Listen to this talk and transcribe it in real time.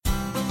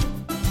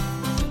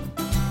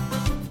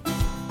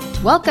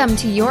Welcome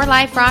to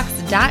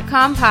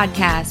YourLifeRocks.com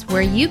podcast,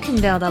 where you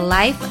can build a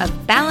life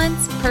of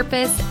balance,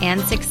 purpose,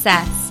 and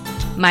success.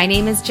 My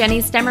name is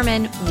Jenny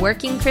Stemmerman,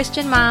 working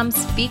Christian mom,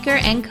 speaker,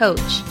 and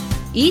coach.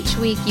 Each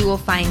week, you will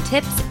find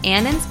tips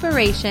and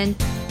inspiration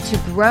to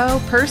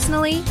grow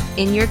personally,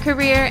 in your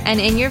career,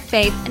 and in your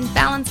faith, and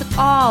balance it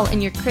all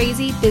in your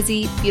crazy,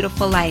 busy,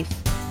 beautiful life.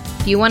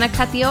 If you want to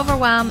cut the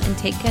overwhelm and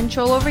take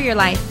control over your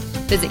life,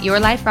 visit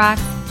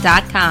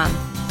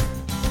YourLifeRocks.com.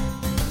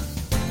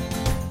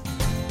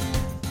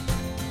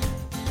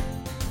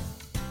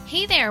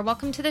 Hey there,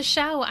 welcome to the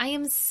show. I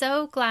am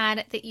so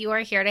glad that you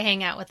are here to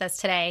hang out with us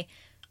today.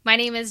 My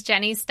name is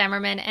Jenny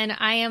Stemmerman, and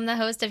I am the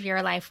host of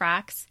Your Life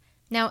Rocks.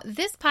 Now,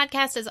 this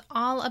podcast is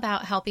all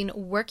about helping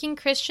working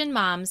Christian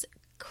moms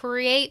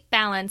create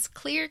balance,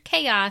 clear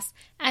chaos,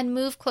 and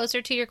move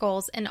closer to your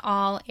goals in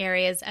all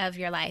areas of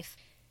your life.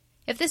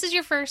 If this is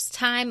your first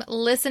time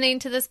listening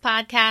to this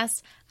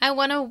podcast, I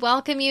want to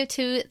welcome you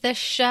to the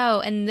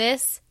show, and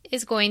this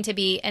is going to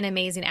be an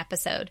amazing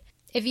episode.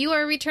 If you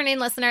are a returning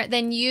listener,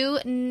 then you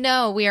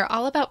know we are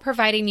all about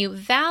providing you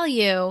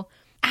value,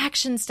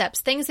 action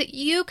steps, things that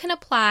you can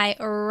apply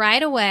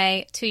right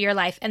away to your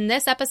life. And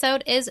this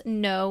episode is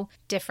no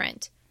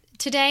different.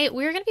 Today,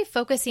 we're going to be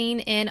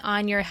focusing in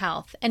on your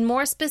health, and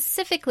more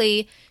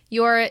specifically,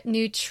 your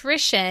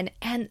nutrition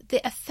and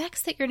the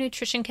effects that your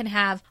nutrition can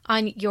have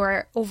on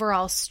your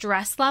overall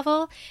stress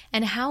level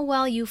and how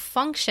well you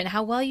function,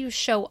 how well you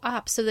show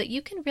up so that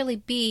you can really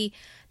be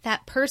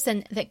that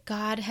person that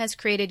God has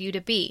created you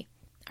to be.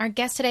 Our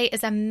guest today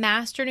is a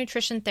master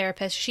nutrition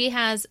therapist. She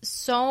has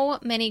so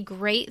many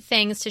great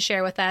things to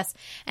share with us.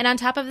 And on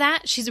top of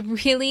that, she's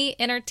really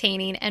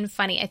entertaining and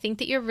funny. I think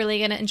that you're really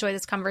going to enjoy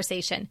this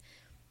conversation.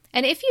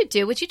 And if you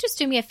do, would you just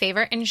do me a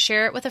favor and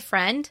share it with a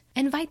friend?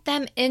 Invite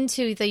them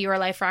into the Your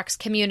Life Rocks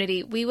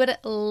community. We would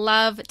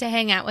love to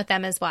hang out with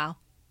them as well.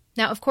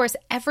 Now, of course,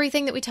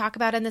 everything that we talk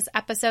about in this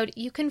episode,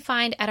 you can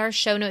find at our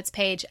show notes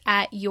page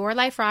at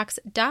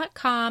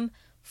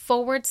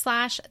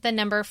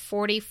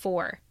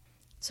yourliferocks.com/44.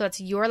 So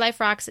it's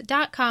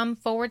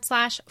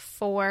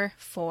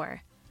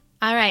yourliferocks.com/44.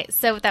 All right,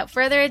 so without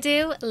further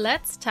ado,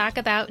 let's talk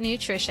about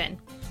nutrition.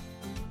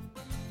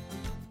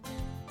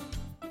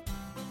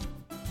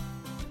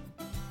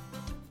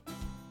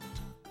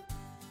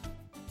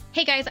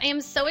 Hey guys, I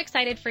am so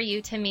excited for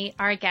you to meet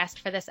our guest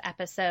for this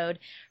episode.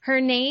 Her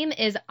name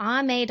is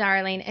Ame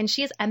Darling, and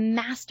she is a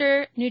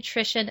master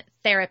nutrition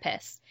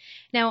therapist.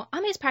 Now,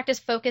 Ame's practice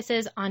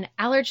focuses on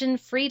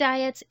allergen-free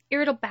diets,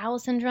 irritable bowel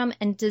syndrome,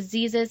 and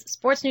diseases,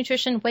 sports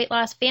nutrition, weight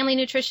loss, family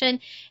nutrition,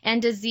 and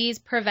disease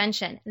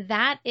prevention.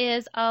 That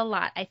is a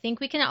lot. I think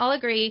we can all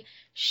agree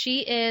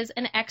she is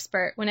an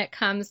expert when it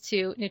comes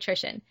to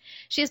nutrition.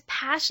 She is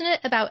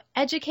passionate about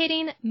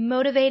educating,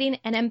 motivating,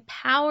 and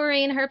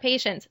empowering her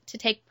patients to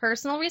take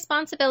personal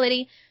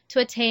responsibility to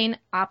attain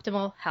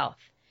optimal health.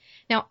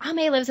 Now,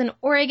 Ame lives in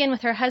Oregon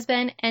with her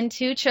husband and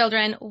 2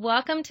 children.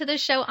 Welcome to the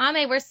show,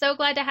 Ame. We're so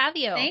glad to have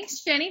you.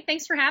 Thanks, Jenny.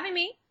 Thanks for having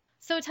me.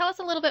 So tell us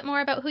a little bit more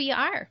about who you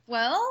are.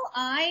 Well,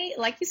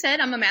 like you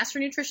said, I'm a master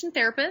nutrition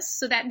therapist.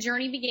 So that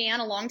journey began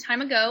a long time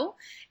ago.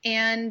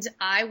 And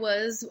I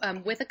was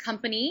with a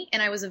company,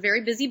 and I was a very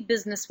busy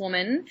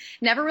businesswoman.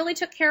 Never really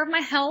took care of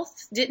my health.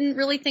 Didn't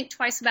really think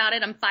twice about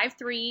it. I'm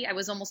 5'3". I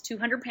was almost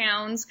 200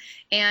 pounds.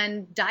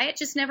 And diet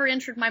just never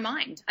entered my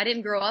mind. I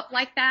didn't grow up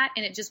like that,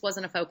 and it just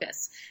wasn't a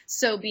focus.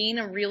 So being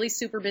a really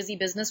super busy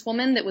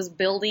businesswoman that was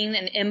building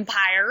an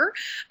empire,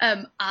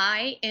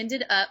 I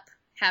ended up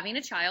having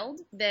a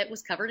child that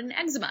was covered in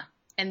eczema.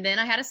 And then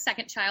I had a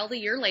second child a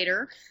year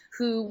later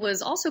who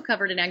was also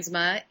covered in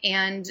eczema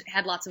and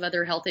had lots of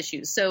other health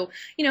issues. So,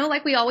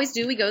 like we always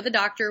do, we go to the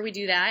doctor, we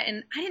do that.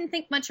 And I didn't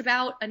think much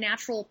about a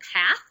natural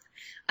path.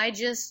 I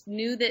just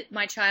knew that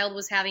my child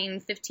was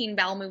having 15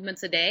 bowel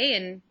movements a day,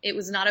 and it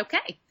was not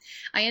okay.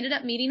 I ended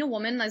up meeting a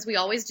woman, as we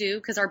always do,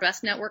 because our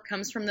best network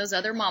comes from those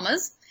other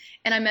mamas.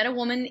 And I met a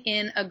woman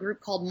in a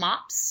group called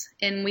MOPS,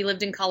 and we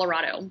lived in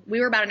Colorado. We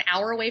were about an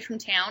hour away from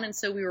town, and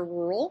so we were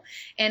rural.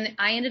 And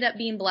I ended up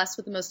being blessed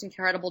with the most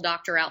incredible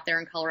doctor out there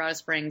in Colorado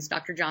Springs,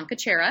 Dr. John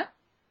Kuchera.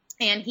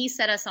 And he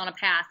set us on a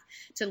path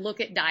to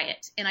look at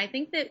diet. And I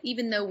think that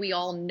even though we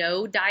all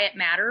know diet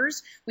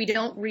matters, we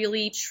don't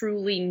really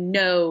truly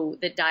know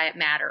that diet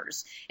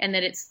matters and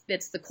that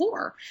it's the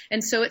core.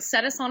 And so it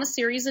set us on a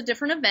series of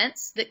different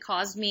events that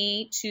caused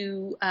me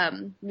to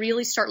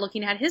really start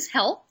looking at his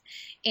health.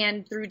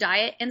 And through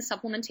diet and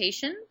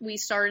supplementation, we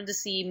started to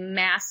see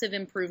massive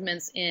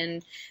improvements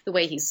in the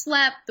way he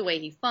slept, the way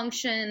he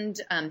functioned,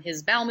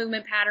 his bowel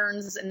movement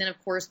patterns, and then,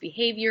 of course,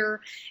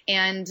 behavior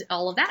and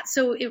all of that.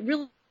 So it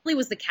really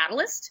was the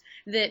catalyst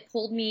that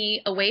pulled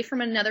me away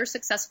from another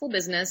successful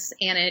business,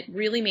 and it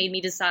really made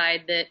me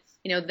decide that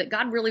that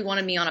God really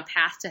wanted me on a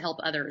path to help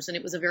others. And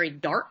it was a very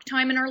dark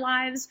time in our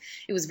lives.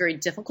 It was very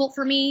difficult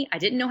for me. I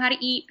didn't know how to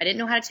eat. I didn't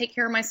know how to take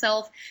care of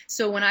myself.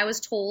 So when I was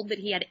told that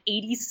he had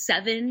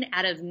 87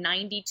 out of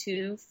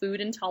 92 food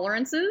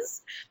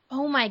intolerances.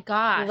 Oh my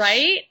gosh.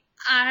 Right?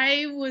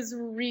 I was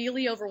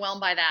really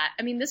overwhelmed by that.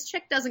 I mean, this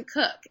chick doesn't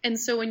cook. And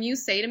so when you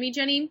say to me,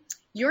 Jenny,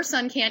 your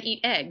son can't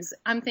eat eggs.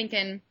 I'm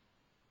thinking,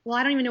 well,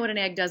 I don't even know what an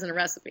egg does in a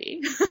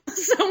recipe.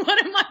 So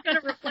what am I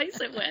going to replace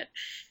it with?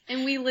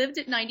 And we lived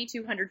at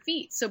 9,200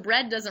 feet. So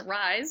bread doesn't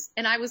rise.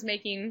 And I was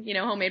making,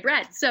 homemade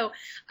bread. So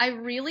I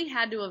really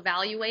had to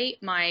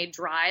evaluate my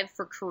drive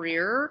for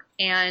career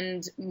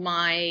and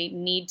my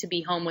need to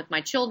be home with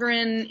my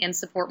children and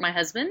support my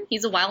husband.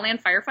 He's a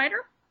wildland firefighter.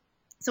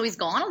 So he's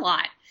gone a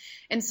lot.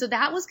 And so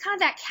that was kind of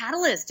that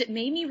catalyst. It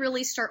made me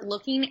really start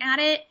looking at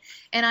it.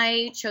 And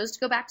I chose to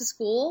go back to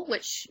school,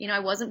 which, I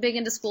wasn't big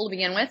into school to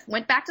begin with.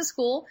 Went back to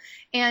school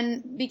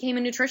and became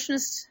a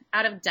nutritionist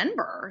out of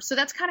Denver. So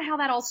that's kind of how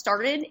that all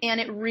started. And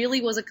it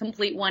really was a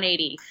complete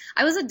 180.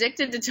 I was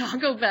addicted to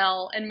Taco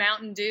Bell and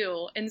Mountain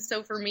Dew. And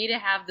so for me to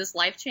have this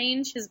life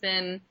change has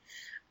been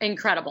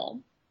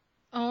incredible.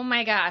 Oh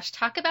my gosh,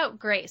 talk about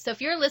great. So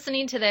if you're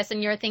listening to this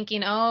and you're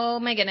thinking, oh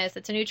my goodness,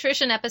 it's a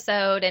nutrition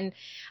episode and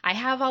I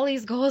have all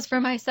these goals for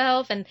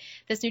myself and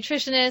this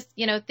nutritionist,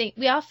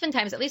 we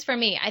oftentimes, at least for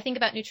me, I think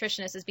about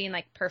nutritionists as being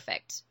like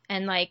perfect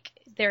and like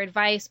their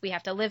advice, we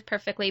have to live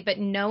perfectly. But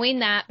knowing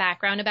that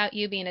background about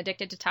you being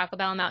addicted to Taco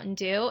Bell and Mountain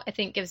Dew, I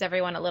think gives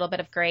everyone a little bit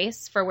of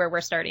grace for where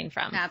we're starting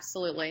from.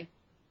 Absolutely.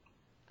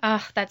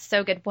 Oh, that's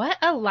so good. What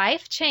a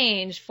life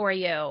change for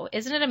you.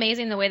 Isn't it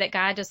amazing the way that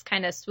God just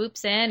kind of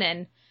swoops in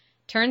and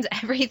turns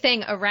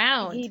everything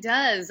around? He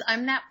does.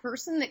 I'm that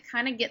person that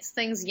kind of gets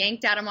things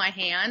yanked out of my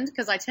hand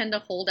because I tend to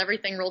hold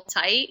everything real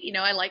tight.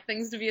 I like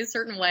things to be a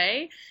certain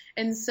way.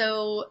 And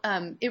so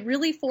it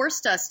really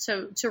forced us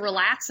to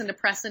relax and to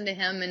press into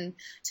him and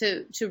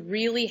to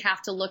really have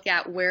to look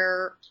at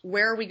where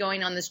are we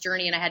going on this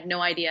journey. And I had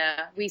no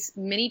idea.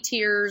 Many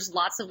tears,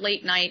 lots of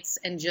late nights,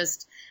 and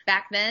just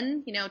back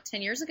then,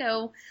 10 years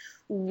ago,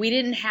 we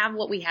didn't have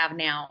what we have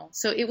now.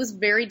 So it was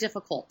very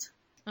difficult.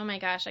 Oh my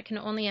gosh, I can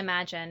only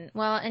imagine.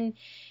 Well, and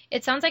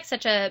it sounds like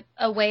such a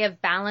way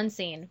of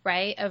balancing,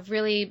 right? Of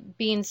really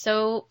being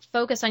so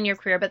focused on your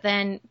career, but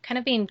then kind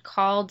of being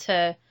called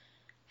to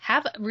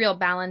have real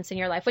balance in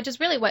your life, which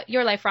is really what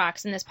Your Life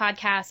Rocks and this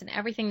podcast and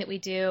everything that we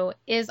do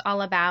is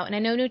all about. And I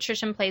know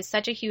nutrition plays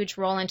such a huge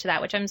role into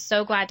that, which I'm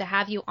so glad to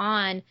have you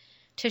on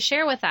to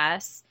share with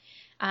us.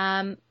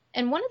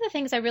 And one of the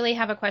things I really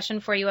have a question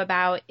for you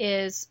about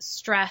is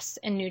stress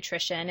and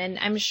nutrition. And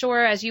I'm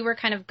sure as you were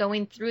kind of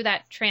going through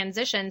that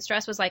transition,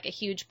 stress was like a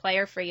huge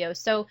player for you.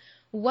 So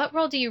what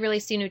role do you really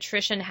see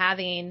nutrition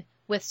having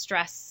with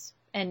stress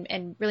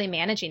and really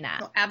managing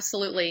that? Oh,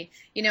 absolutely.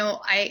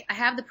 I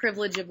have the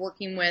privilege of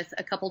working with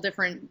a couple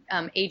different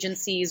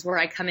agencies where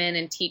I come in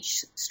and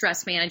teach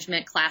stress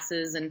management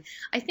classes. And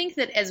I think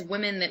that as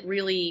women that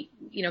really,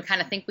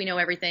 kind of think we know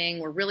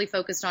everything, we're really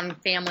focused on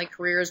family,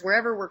 careers,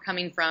 wherever we're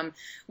coming from,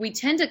 we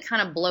tend to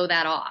kind of blow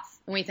that off.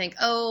 And we think,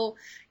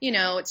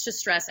 it's just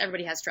stress.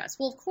 Everybody has stress.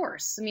 Well, of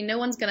course. No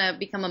one's going to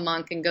become a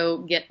monk and go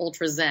get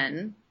ultra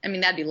zen.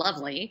 That'd be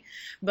lovely.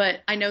 But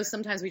I know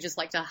sometimes we just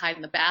like to hide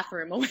in the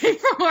bathroom away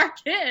from our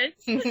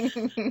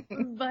kids.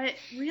 But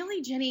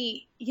really,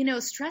 Jenny,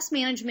 stress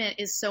management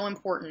is so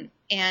important.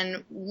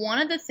 And one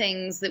of the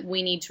things that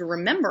we need to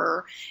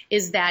remember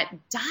is that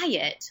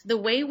diet, the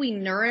way we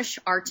nourish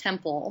our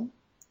temple,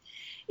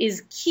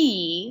 is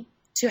key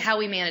to how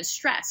we manage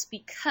stress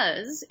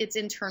because it's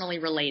internally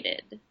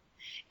related.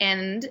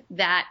 And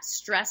that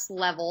stress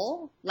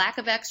level, lack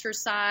of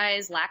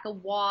exercise, lack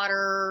of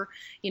water,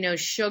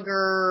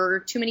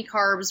 sugar, too many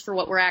carbs for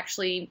what we're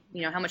actually,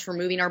 how much we're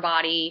moving our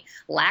body,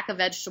 lack of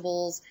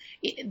vegetables,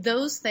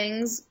 those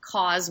things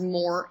cause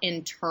more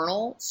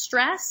internal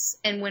stress.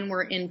 And when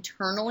we're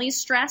internally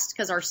stressed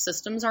because our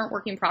systems aren't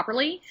working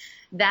properly,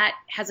 that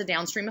has a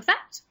downstream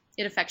effect.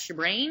 It affects your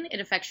brain.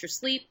 It affects your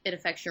sleep. It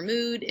affects your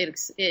mood.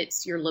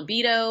 It's your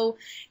libido,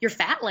 your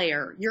fat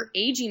layer, your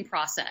aging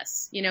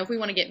process. If we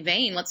want to get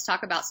vain, let's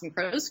talk about some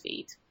crow's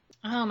feet.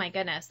 Oh my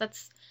goodness.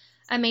 That's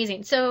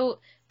amazing. So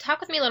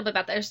talk with me a little bit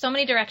about that. There's so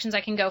many directions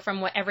I can go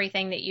from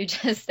everything that you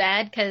just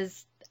said,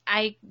 because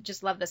I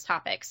just love this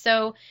topic.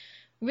 So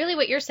really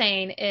what you're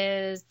saying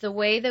is the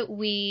way that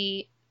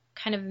we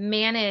kind of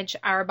manage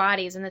our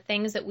bodies and the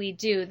things that we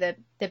do, the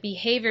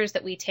behaviors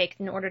that we take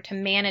in order to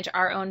manage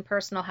our own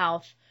personal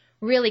health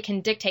really can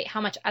dictate how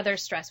much other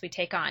stress we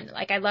take on.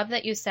 Like, I love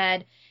that you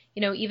said,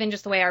 even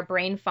just the way our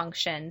brain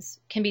functions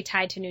can be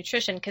tied to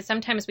nutrition, because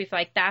sometimes we feel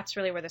like that's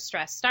really where the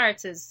stress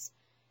starts, is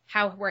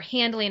how we're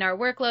handling our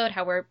workload,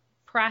 how we're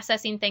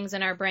processing things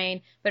in our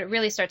brain, but it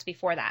really starts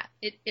before that.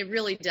 It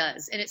really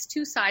does. And it's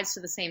two sides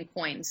to the same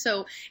coin.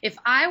 So if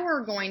I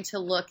were going to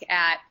look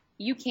at,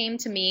 you came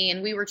to me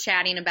and we were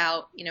chatting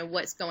about,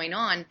 what's going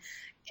on,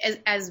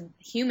 as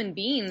human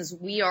beings,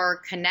 we are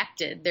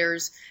connected.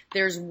 There's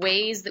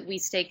ways that we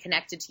stay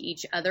connected to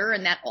each other,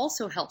 and that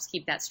also helps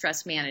keep that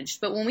stress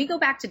managed. But when we go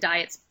back to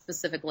diet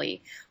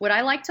specifically, what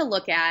I like to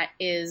look at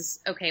is,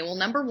 okay, well,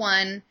 number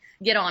one,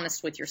 get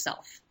honest with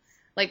yourself.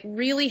 Like,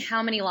 really,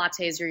 how many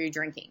lattes are you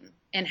drinking,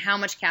 and how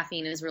much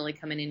caffeine is really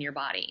coming in your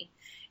body?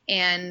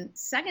 And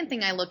second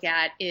thing I look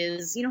at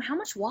is, how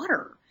much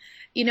water?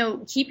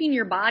 Keeping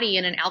your body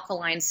in an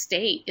alkaline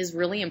state is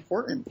really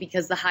important,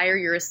 because the higher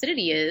your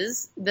acidity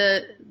is,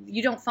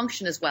 you don't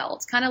function as well.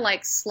 It's kind of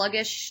like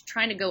sluggish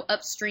trying to go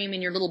upstream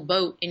in your little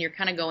boat, and you're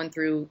kind of going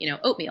through,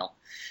 oatmeal.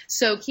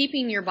 So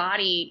keeping your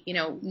body,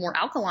 more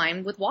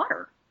alkaline with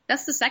water.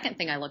 That's the second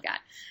thing I look at.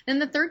 Then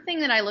the third thing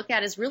that I look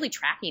at is really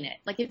tracking it.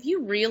 Like, if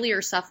you really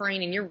are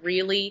suffering and you're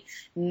really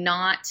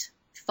not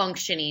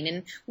functioning,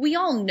 and we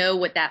all know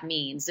what that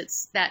means.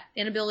 It's that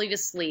inability to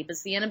sleep.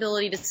 It's the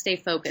inability to stay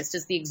focused.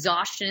 It's the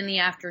exhaustion in the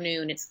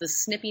afternoon. It's the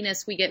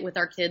snippiness we get with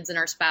our kids and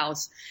our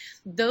spouse.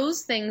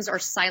 Those things are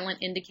silent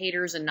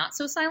indicators and not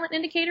so silent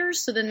indicators.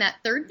 So then that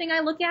third thing I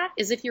look at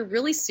is, if you're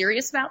really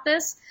serious about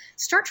this,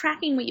 start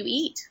tracking what you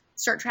eat.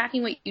 Start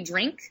tracking what you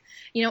drink.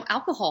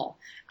 Alcohol.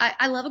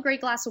 I love a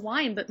great glass of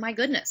wine, but my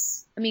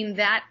goodness,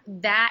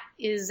 that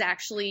is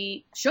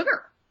actually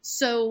sugar.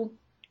 So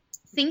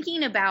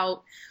thinking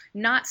about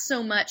not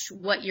so much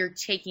what you're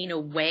taking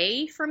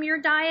away from your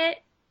diet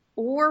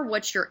or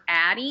what you're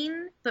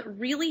adding, but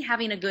really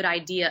having a good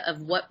idea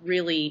of what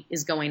really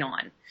is going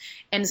on.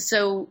 And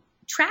so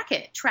track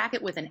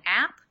it with an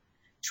app,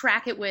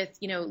 track it with,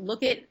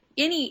 look at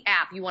any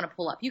app you want to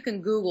pull up. You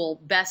can Google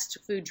best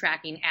food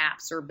tracking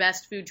apps or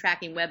best food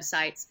tracking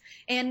websites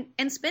and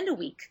spend a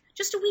week,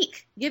 just a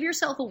week. Give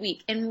yourself a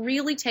week and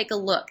really take a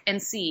look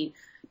and see,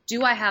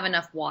 do I have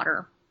enough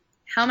water?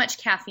 How much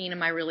caffeine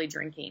am I really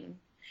drinking?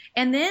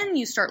 And then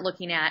you start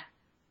looking at,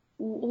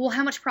 well,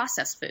 how much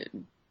processed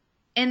food?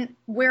 And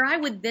where I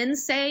would then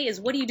say is,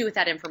 what do you do with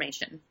that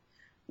information?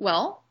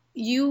 Well,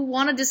 you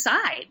want to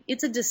decide.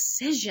 It's a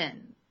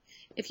decision.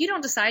 If you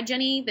don't decide,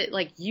 Jenny,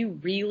 that you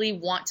really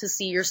want to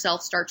see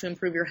yourself start to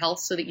improve your health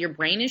so that your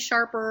brain is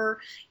sharper,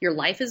 your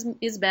life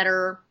is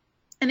better,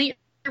 and that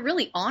you're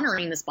really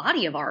honoring this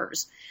body of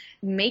ours,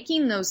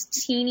 making those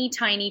teeny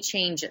tiny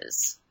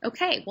changes.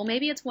 Okay, well,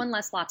 maybe it's one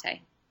less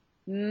latte.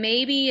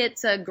 Maybe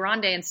it's a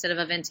grande instead of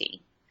a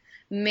venti.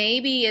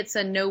 Maybe it's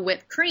a no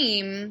whipped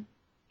cream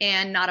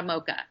and not a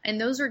mocha. And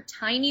those are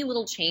tiny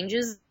little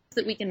changes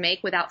that we can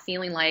make without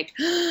feeling like,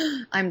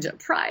 I'm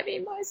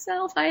depriving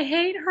myself. I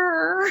hate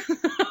her.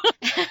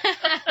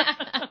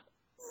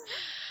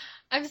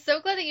 I'm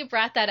so glad that you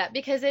brought that up,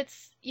 because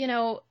it's,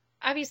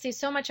 obviously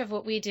so much of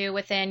what we do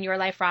within Your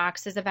Life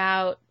Rocks is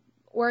about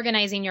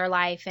organizing your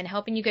life and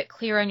helping you get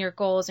clear on your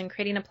goals and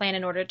creating a plan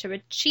in order to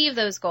achieve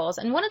those goals.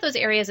 And one of those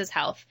areas is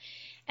health.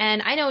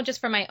 And I know just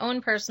from my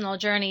own personal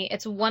journey,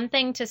 it's one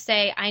thing to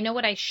say, I know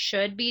what I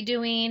should be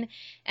doing.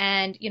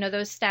 And,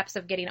 those steps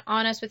of getting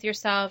honest with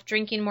yourself,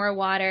 drinking more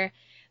water.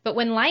 But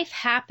when life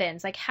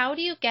happens, how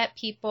do you get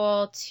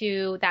people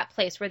to that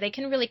place where they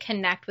can really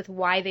connect with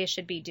why they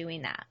should be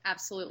doing that?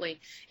 Absolutely.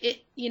 I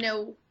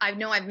know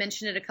I've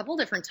mentioned it a couple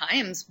different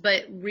times,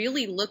 but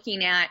really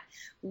looking at,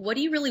 what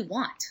do you really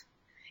want?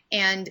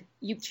 And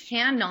you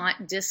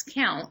cannot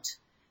discount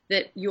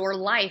that your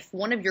life,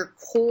 one of your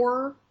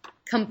core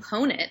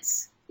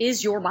components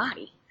is your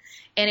body.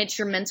 And it's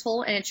your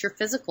mental and it's your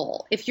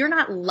physical. If you're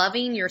not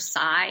loving your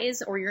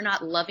size or you're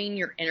not loving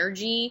your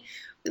energy,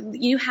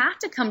 you have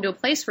to come to a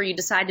place where you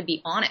decide to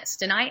be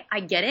honest. And I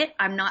get it.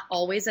 I'm not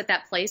always at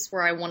that place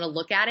where I want to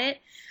look at it.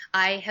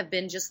 I have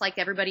been just like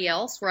everybody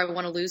else, where I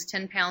want to lose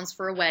 10 pounds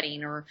for a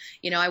wedding, or,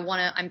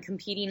 I'm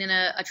competing in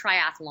a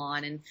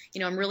triathlon, and,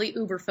 I'm really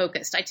uber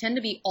focused. I tend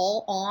to be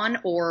all on,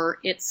 or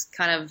it's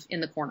kind of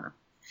in the corner.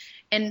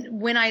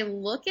 And when I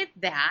look at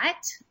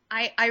that,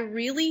 I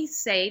really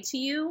say to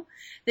you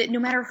that no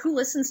matter who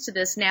listens to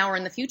this now or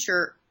in the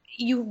future,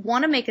 you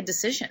want to make a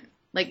decision.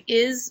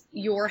 Is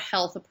your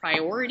health a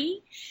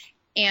priority?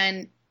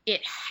 And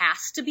it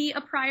has to be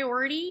a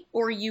priority,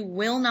 or you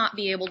will not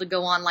be able to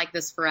go on like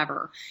this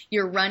forever.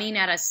 You're running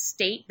at a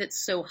state that's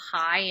so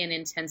high in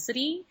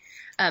intensity,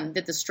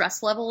 that the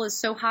stress level is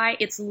so high,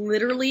 it's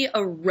literally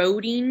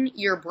eroding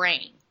your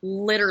brain,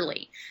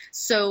 literally.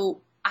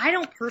 So I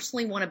don't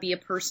personally want to be a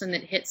person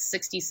that hits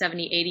 60,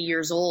 70, 80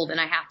 years old and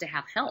I have to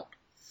have help.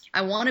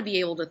 I want to be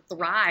able to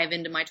thrive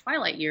into my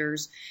twilight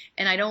years,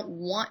 and I don't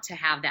want to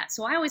have that.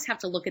 So I always have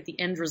to look at the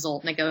end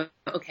result and I go,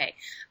 okay,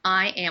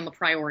 I am a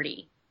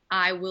priority.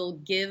 I will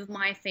give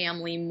my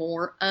family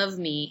more of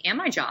me and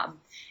my job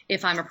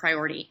if I'm a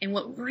priority. And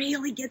what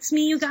really gets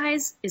me, you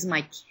guys, is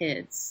my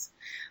kids.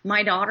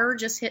 My daughter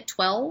just hit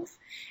 12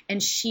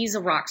 and she's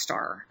a rock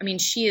star. I mean,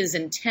 she is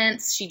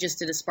intense. She just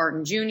did a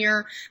Spartan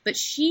Junior, but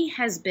she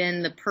has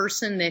been the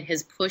person that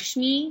has pushed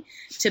me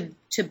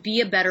to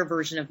be a better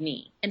version of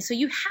me. And so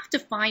you have to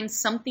find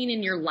something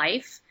in your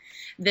life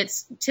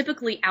that's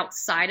typically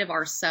outside of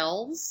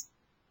ourselves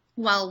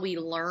while we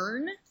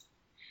learn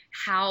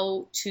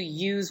how to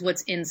use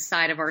what's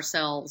inside of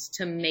ourselves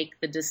to make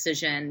the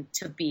decision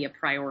to be a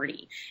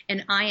priority.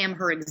 And I am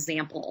her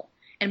example.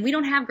 And we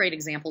don't have great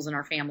examples in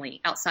our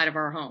family outside of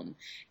our home.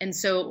 And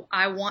so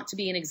I want to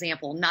be an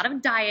example, not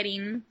of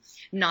dieting,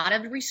 not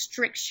of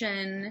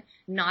restriction,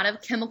 not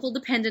of chemical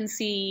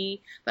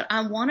dependency, but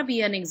I want to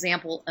be an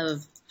example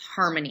of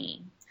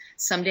harmony.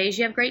 Some days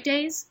you have great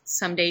days,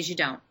 some days you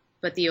don't.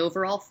 But the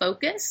overall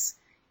focus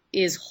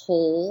is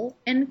whole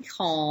and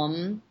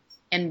calm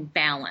and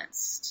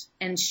balanced.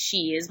 And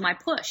she is my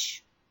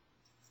push.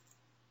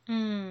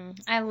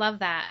 I love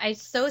that. I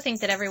so think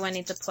that everyone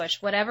needs a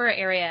push, whatever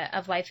area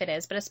of life it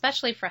is, but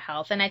especially for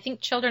health. And I think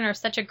children are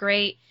such a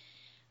great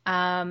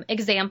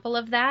example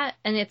of that.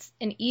 And it's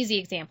an easy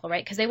example,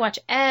 right? Because they watch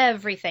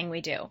everything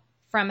we do,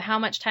 from how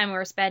much time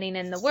we're spending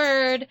in the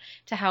Word,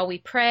 to how we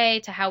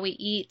pray, to how we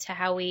eat, to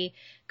how we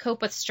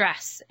cope with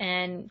stress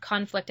and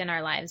conflict in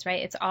our lives,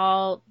 right? It's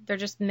all, they're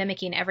just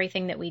mimicking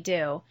everything that we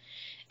do.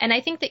 And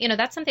I think that,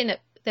 that's something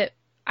that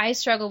I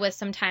struggle with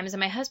sometimes. And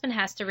my husband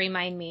has to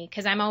remind me,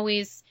 because I'm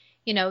always,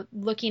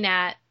 looking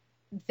at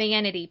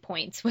vanity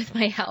points with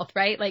my health,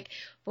 right? Like,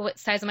 what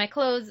size of my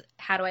clothes?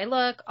 How do I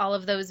look? All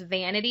of those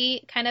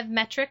vanity kind of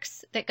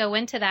metrics that go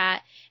into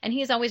that. And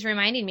he's always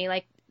reminding me,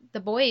 like,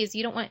 the boys,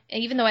 you don't want,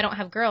 even though I don't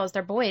have girls,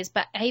 they're boys,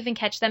 but I even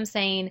catch them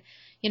saying,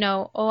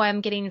 oh, I'm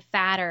getting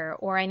fatter,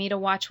 or I need to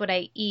watch what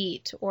I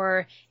eat,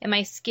 or am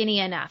I skinny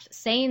enough?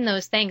 Saying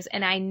those things.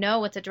 And I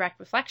know it's a direct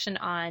reflection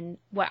on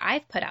what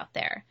I've put out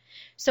there.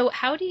 So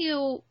how would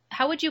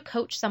you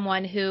coach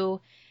someone who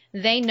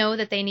they know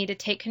that they need to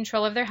take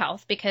control of their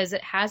health because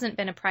it hasn't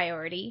been a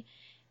priority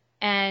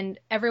and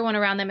everyone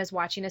around them is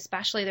watching,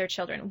 especially their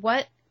children?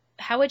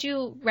 How would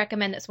you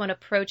recommend that someone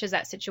approaches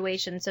that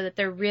situation so that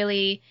they're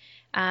really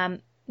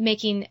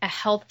making a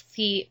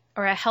healthy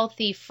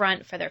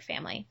front for their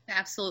family?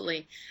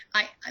 Absolutely.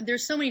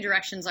 There's so many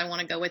directions I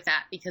want to go with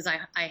that, because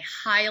I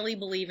highly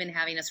believe in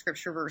having a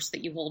scripture verse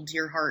that you hold to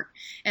your heart.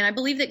 And I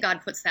believe that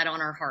God puts that on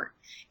our heart.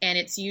 And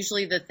it's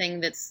usually the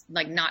thing that's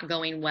like not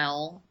going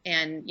well.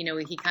 And,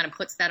 he kind of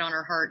puts that on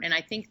our heart. And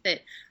I think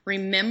that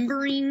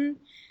remembering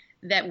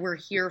that we're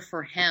here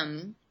for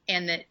him,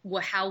 and that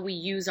how we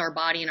use our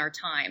body and our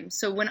time.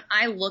 So when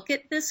I look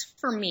at this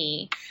for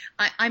me,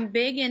 I'm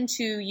big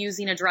into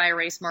using a dry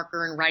erase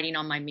marker and writing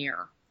on my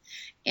mirror.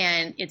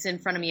 And it's in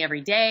front of me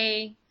every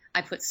day.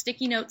 I put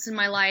sticky notes in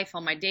my life,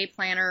 on my day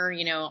planner,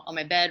 on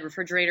my bed,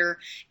 refrigerator.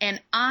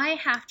 And I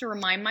have to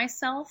remind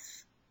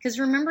myself, because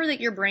remember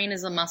that your brain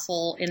is a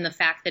muscle in the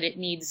fact that it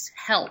needs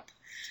help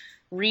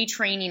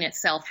retraining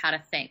itself how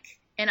to think.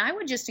 And I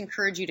would just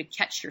encourage you to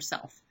catch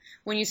yourself.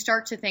 When you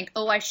start to think,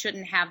 oh, I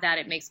shouldn't have that,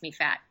 it makes me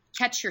fat.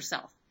 Catch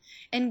yourself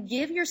and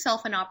give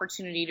yourself an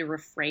opportunity to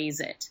rephrase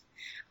it.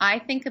 I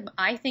think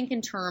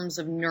in terms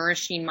of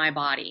nourishing my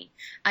body.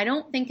 I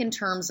don't think in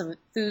terms of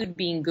food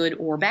being good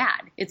or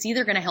bad. It's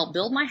either going to help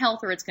build my health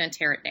or it's going to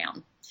tear it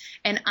down.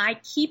 And I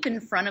don't keep in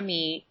front of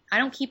me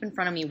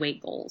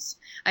weight goals.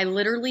 I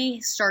literally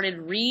started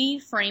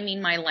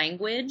reframing my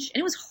language, and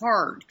it was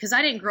hard because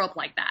I didn't grow up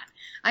like that.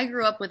 I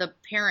grew up with a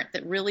parent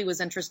that really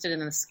was interested in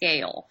the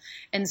scale.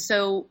 And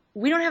so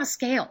we don't have a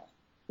scale.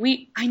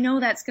 I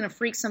know that's going to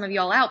freak some of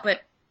y'all out,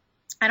 but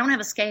I don't have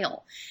a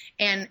scale.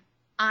 And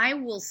I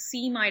will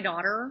see my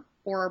daughter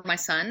or my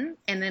son,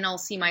 and then I'll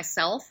see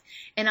myself.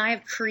 And I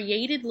have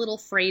created little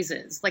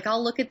phrases. Like,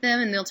 I'll look at them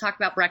and they'll talk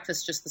about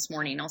breakfast just this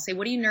morning. I'll say,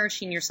 what are you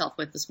nourishing yourself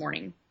with this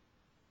morning?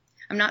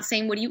 I'm not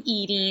saying, what are you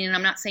eating? And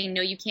I'm not saying,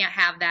 no, you can't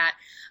have that.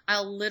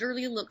 I'll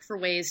literally look for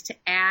ways to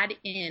add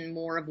in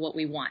more of what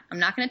we want. I'm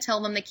not going to tell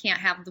them they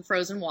can't have the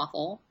frozen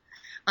waffle.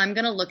 I'm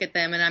going to look at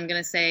them and I'm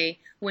going to say,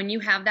 when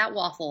you have that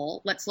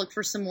waffle, let's look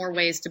for some more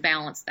ways to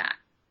balance that.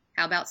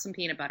 How about some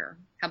peanut butter?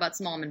 How about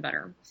some almond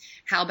butter?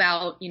 How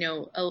about,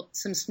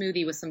 some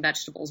smoothie with some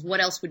vegetables? What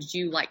else would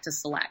you like to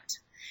select?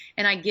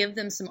 And I give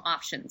them some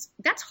options.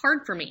 That's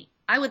hard for me.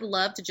 I would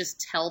love to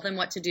just tell them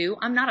what to do.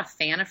 I'm not a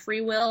fan of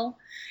free will.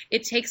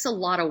 It takes a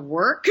lot of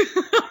work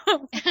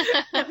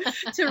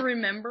to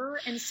remember.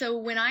 And so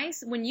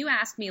when you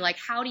ask me, like,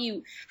 how do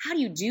you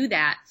do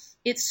that?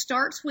 It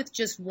starts with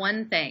just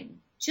one thing.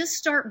 Just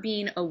start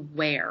being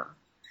aware.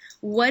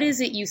 What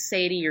is it you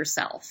say to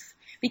yourself?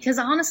 Because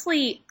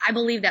honestly, I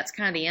believe that's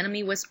kind of the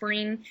enemy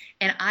whispering.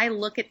 And I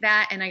look at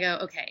that and I go,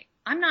 okay,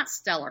 I'm not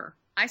stellar.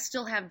 I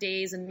still have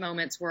days and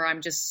moments where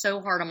I'm just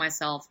so hard on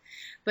myself.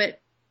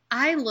 But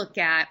I look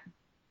at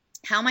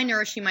how am I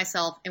nourishing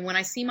myself? And when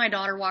I see my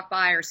daughter walk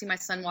by or see my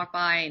son walk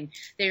by and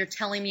they're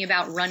telling me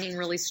about running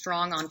really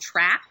strong on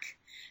track,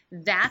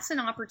 that's an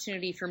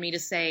opportunity for me to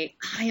say,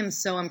 I am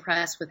so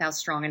impressed with how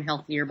strong and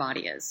healthy your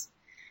body is.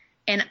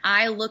 And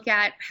I look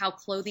at how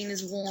clothing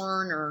is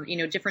worn or,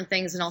 different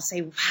things, and I'll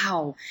say,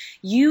 wow,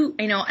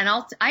 and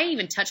I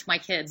even touch my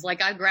kids.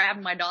 Like, I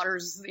grabbed my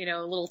daughter's,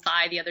 little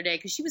thigh the other day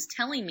because she was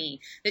telling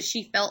me that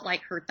she felt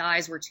like her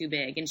thighs were too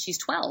big, and she's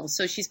 12.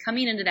 So she's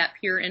coming into that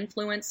peer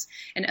influence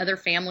and other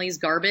families'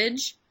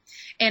 garbage.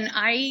 And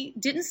I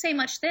didn't say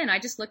much then. I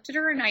just looked at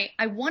her and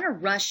I want to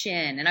rush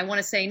in and I want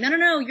to say,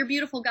 no, you're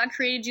beautiful. God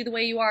created you the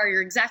way you are.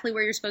 You're exactly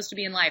where you're supposed to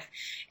be in life.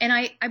 And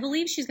I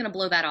believe she's going to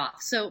blow that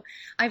off. So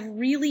I've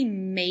really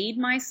made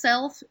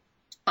myself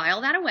file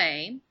that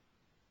away.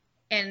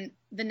 And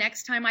the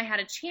next time I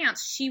had a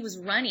chance, she was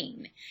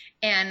running.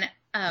 And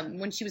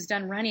when she was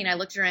done running, I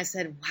looked at her and I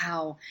said,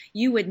 wow,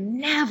 you would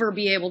never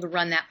be able to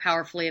run that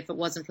powerfully if it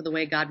wasn't for the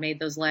way God made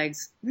those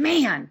legs.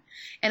 Man.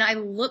 And I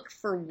look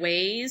for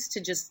ways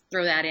to just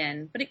throw that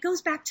in, but it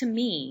goes back to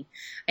me.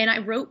 And I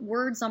wrote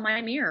words on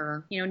my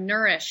mirror,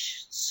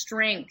 nourish,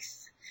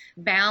 strength,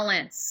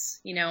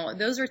 balance,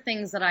 those are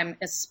things that I'm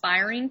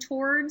aspiring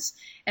towards.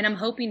 And I'm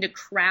hoping to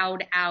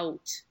crowd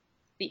out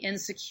the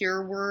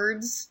insecure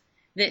words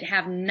that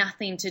have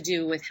nothing to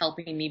do with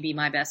helping me be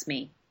my best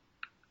me.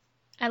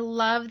 I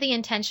love the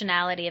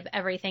intentionality of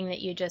everything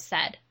that you just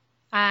said.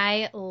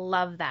 I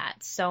love that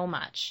so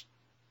much.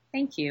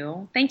 Thank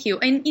you. Thank you.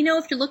 And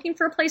if you're looking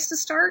for a place to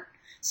start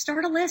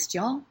a list,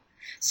 y'all.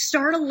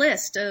 Start a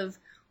list of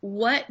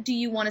what do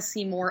you want to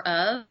see more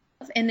of,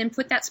 and then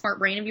put that smart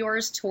brain of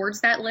yours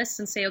towards that list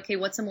and say, okay,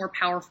 what's a more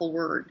powerful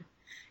word?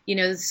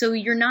 So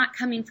you're not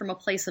coming from a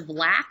place of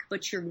lack,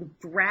 but you're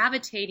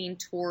gravitating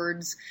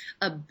towards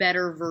a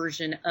better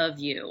version of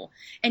you.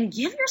 And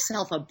give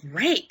yourself a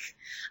break.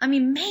 I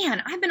mean,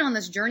 man, I've been on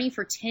this journey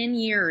for 10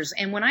 years.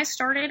 And when I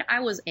started,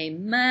 I was a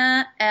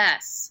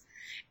mess.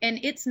 And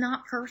it's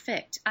not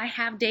perfect. I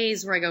have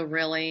days where I go,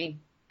 really?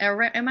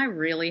 Am I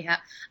really? I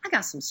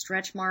got some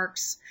stretch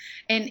marks.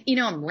 And,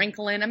 I'm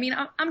wrinkling. I mean,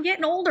 I'm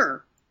getting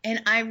older.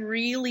 And I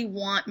really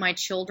want my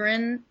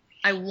children,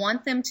 I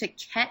want them to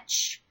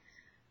catch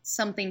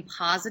something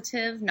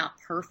positive, not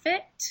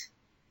perfect.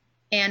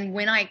 And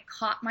when I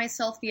caught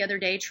myself the other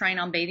day trying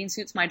on bathing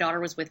suits, my daughter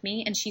was with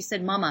me and she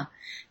said, Mama,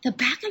 the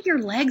back of your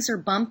legs are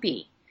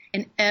bumpy.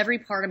 And every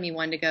part of me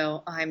wanted to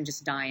go, I'm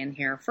just dying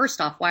here.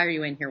 First off, why are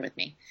you in here with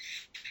me?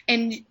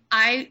 And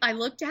I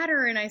looked at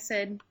her and I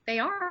said, they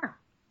are.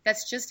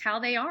 That's just how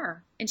they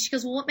are. And she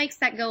goes, well, what makes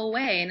that go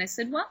away? And I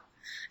said, well,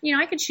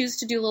 I could choose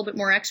to do a little bit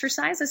more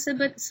exercise. I said,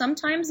 but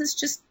sometimes it's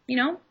just,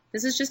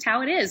 this is just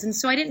how it is. And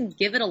so I didn't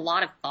give it a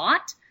lot of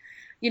thought.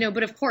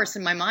 But of course,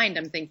 in my mind,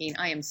 I'm thinking,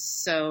 I am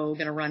so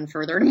going to run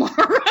further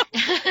tomorrow.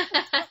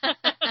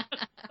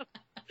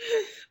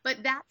 But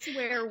that's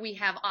where we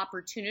have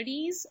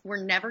opportunities.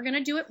 We're never going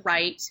to do it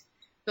right,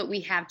 but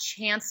we have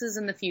chances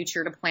in the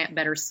future to plant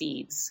better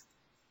seeds.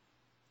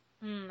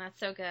 That's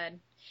so good.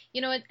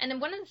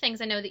 And one of the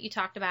things I know that you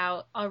talked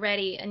about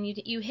already, and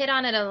you hit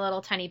on it a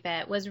little tiny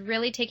bit, was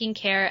really taking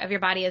care of your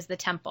body as the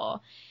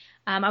temple.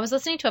 I was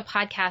listening to a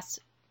podcast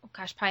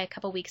probably a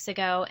couple weeks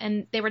ago,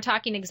 and they were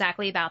talking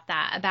exactly about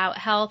that, about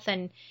health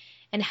and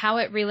how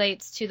it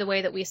relates to the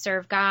way that we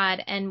serve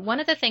God. And one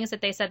of the things that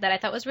they said that I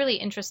thought was really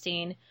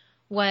interesting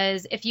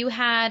was if you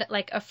had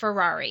like a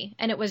Ferrari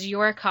and it was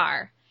your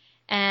car,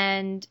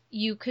 and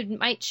you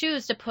might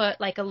choose to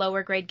put like a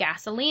lower grade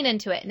gasoline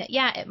into it, and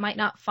it might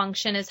not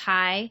function as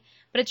high,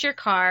 but it's your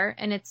car,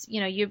 and it's,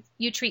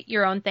 you treat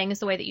your own things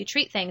the way that you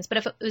treat things. But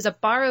if it was a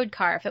borrowed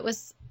car, if it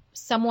was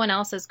someone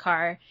else's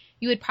car,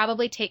 you would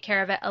probably take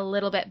care of it a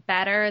little bit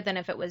better than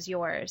if it was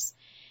yours.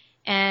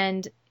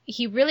 And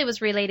he really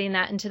was relating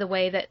that into the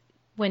way that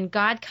when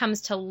God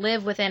comes to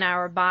live within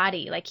our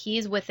body, like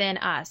he's within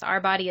us, our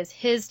body is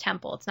his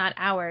temple, it's not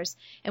ours,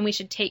 and we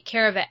should take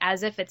care of it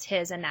as if it's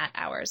his and not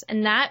ours.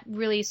 And that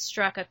really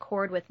struck a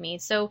chord with me.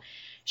 So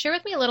share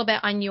with me a little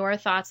bit on your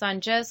thoughts on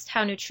just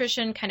how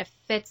nutrition kind of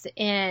fits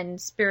in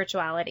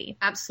spirituality.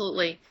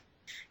 Absolutely.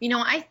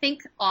 I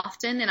think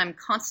often, and I'm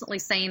constantly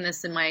saying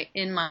this in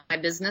my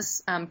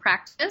business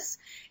practice,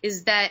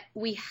 is that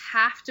we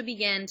have to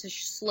begin to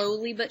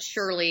slowly but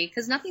surely,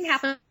 because nothing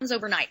happens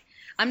overnight.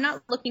 I'm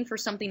not looking for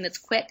something that's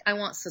quick. I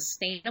want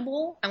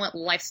sustainable. I want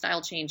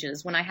lifestyle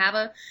changes. When I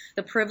have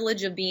the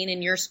privilege of being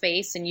in your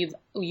space, and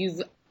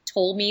you've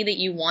told me that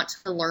you want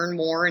to learn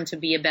more and to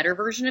be a better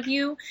version of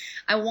you,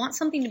 I want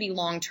something to be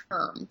long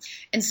term.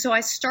 And so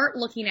I start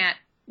looking at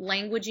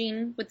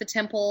languaging with the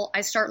temple.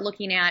 I start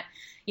looking at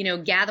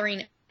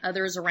gathering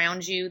others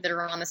around you that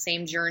are on the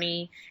same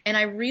journey. And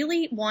I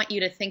really want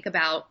you to think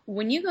about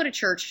when you go to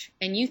church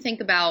and you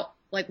think about,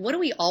 like, what do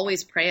we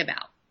always pray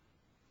about?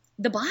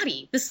 The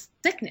body, the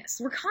sickness.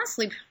 We're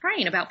constantly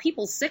praying about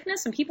people's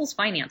sickness and people's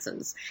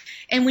finances.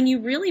 And when you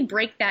really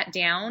break that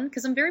down,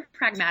 because I'm very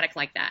pragmatic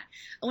like that,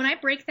 when I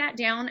break that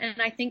down and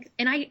I think,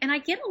 and I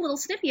get a little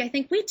snippy, I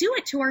think we do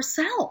it to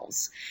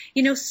ourselves.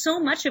 So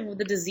much of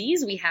the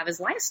disease we have is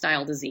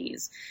lifestyle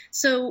disease.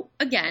 So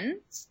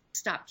again,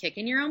 stop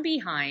kicking your own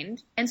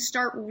behind and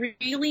start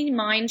really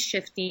mind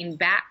shifting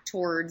back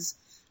towards,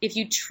 if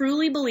you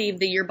truly believe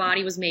that your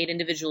body was made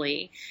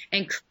individually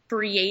and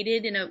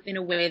created in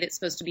a way that's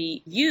supposed to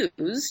be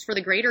used for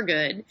the greater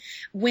good.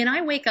 When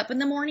I wake up in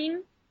the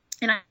morning,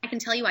 and I can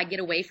tell you I get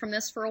away from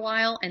this for a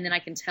while, and then I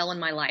can tell in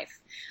my life,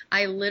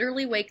 I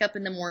literally wake up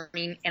in the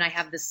morning and I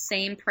have the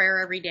same prayer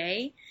every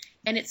day.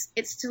 And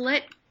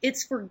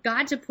it's for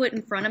God to put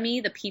in front of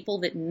me the people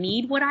that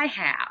need what I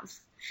have,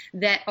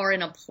 that are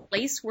in a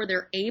place where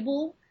they're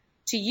able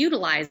to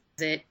utilize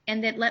it,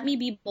 and that let me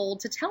be bold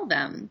to tell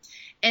them.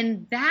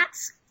 And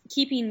that's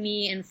keeping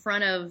me in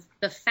front of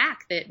the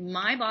fact that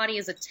my body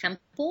is a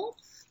temple.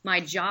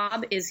 My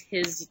job is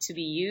his to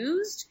be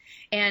used.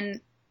 And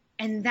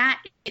And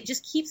it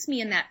just keeps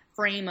me in that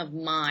frame of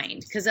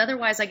mind, because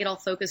otherwise I get all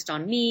focused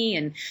on me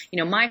and,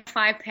 my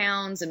 5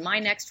 pounds and my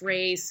next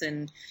race.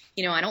 And,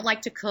 I don't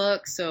like to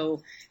cook.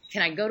 So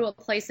can I go to a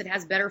place that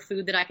has better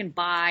food that I can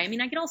buy? I mean,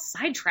 I get all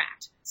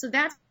sidetracked. So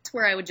that's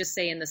where I would just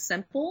say, in the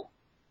simple,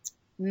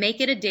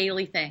 make it a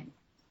daily thing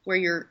where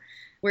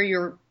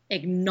you're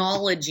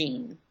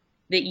acknowledging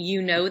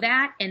that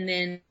that, and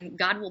then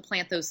God will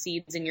plant those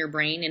seeds in your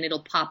brain and it'll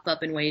pop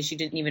up in ways you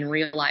didn't even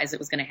realize it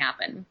was going to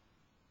happen.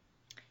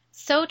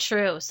 So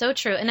true. So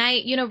true. And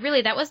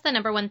really, that was the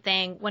number one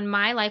thing when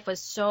my life was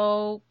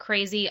so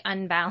crazy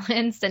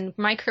unbalanced and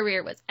my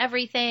career was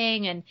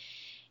everything. And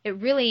it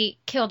really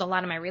killed a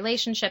lot of my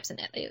relationships.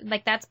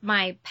 And that's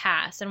my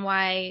past, and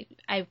why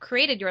I've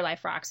created Your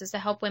Life Rocks, is to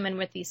help women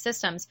with these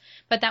systems.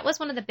 But that was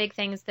one of the big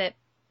things that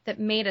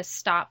made a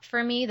stop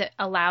for me, that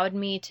allowed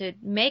me to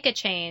make a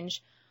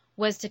change,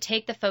 was to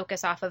take the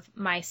focus off of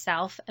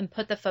myself and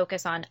put the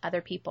focus on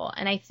other people.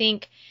 And I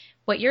think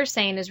what you're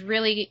saying is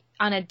really,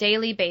 on a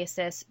daily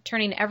basis,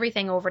 turning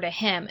everything over to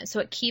Him. So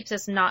it keeps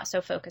us not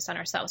so focused on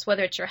ourselves,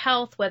 whether it's your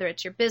health, whether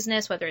it's your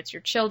business, whether it's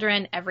your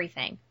children,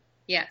 everything.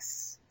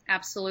 Yes,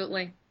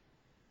 absolutely.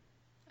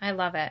 I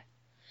love it.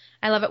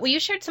 I love it. Well, you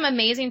shared some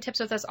amazing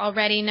tips with us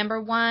already.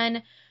 Number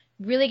one,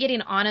 really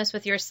getting honest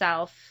with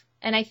yourself.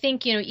 And I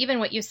think, even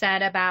what you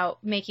said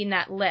about making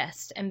that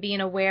list and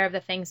being aware of the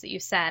things that you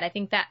said, I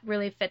think that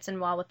really fits in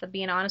well with the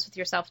being honest with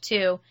yourself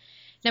too.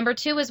 Number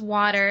 2 is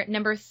water.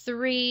 Number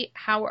 3,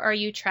 how are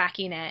you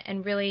tracking it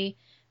and really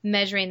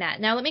measuring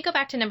that? Now, let me go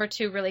back to number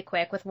 2 really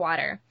quick with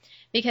water,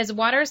 because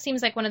water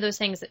seems like one of those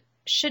things that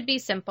should be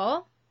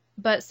simple,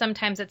 but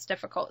sometimes it's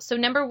difficult. So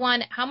number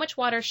 1, how much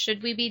water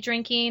should we be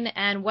drinking,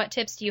 and what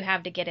tips do you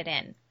have to get it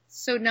in?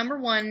 So number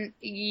 1,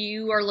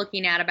 you are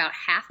looking at about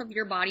half of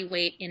your body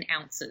weight in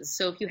ounces.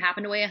 So if you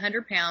happen to weigh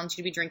 100 pounds,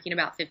 you'd be drinking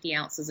about 50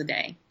 ounces a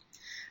day.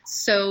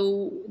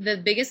 So the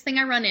biggest thing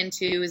I run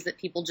into is that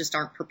people just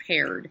aren't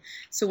prepared.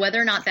 So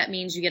whether or not that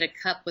means you get a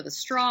cup with a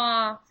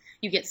straw,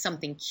 you get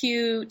something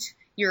cute,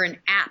 you're an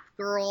app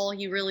girl,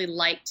 you really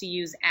like to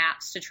use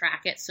apps to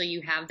track it, so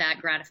you have that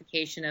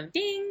gratification of,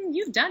 ding,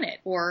 you've done it,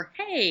 or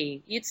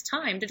hey, it's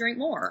time to drink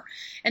more.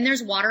 And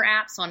there's water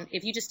apps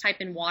if you just type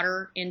in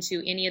water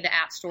into any of the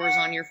app stores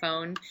on your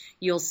phone,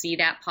 you'll see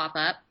that pop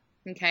up.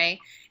 Okay.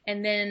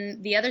 And then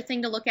the other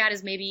thing to look at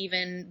is maybe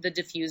even the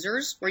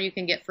diffusers, where you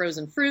can get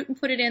frozen fruit and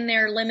put it in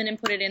there, lemon and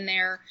put it in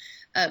there.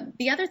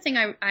 The other thing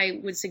I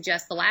would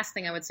suggest, the last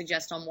thing I would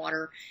suggest on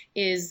water,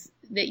 is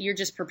that you're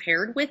just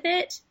prepared with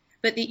it,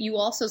 but that you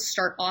also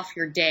start off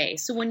your day.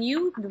 So when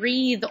you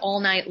breathe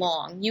all night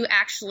long, you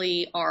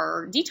actually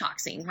are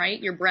detoxing,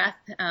 right? Your breath,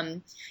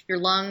 your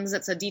lungs,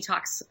 that's a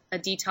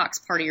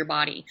detox part of your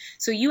body.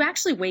 So you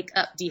actually wake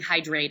up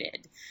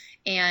dehydrated.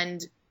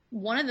 And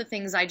one of the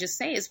things I just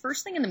say is,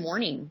 first thing in the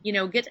morning,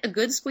 get a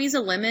good squeeze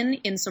of lemon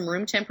in some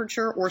room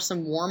temperature or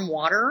some warm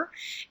water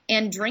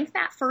and drink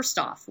that first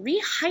off.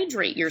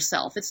 Rehydrate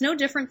yourself. It's no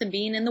different than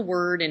being in the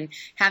Word and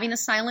having a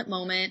silent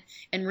moment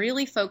and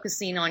really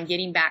focusing on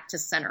getting back to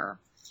center.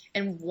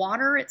 And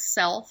water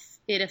itself,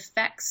 it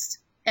affects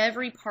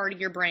every part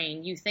of your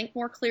brain. You think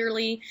more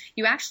clearly.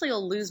 You actually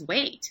will lose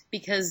weight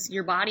because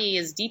your body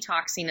is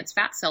detoxing its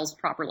fat cells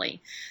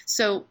properly.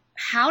 So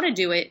how to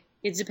do it,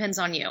 it depends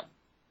on you.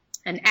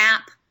 An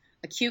app,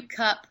 a cute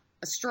cup,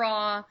 a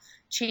straw,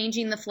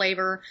 changing the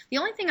flavor. The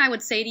only thing I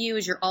would say to you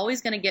is, you're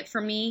always going to get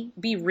from me,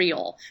 be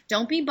real.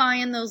 Don't be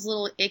buying those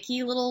little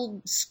icky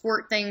little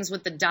squirt things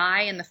with the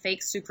dye and the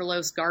fake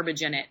sucralose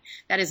garbage in it.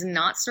 That is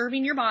not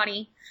serving your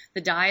body.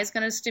 The dye is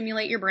going to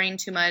stimulate your brain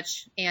too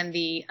much, and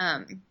the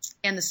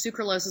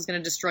sucralose is going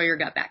to destroy your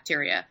gut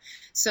bacteria.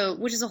 So,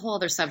 which is a whole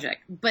other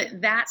subject.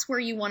 But that's where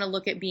you want to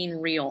look at being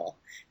real,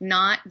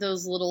 not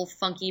those little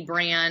funky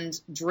brand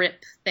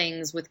drip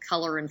things with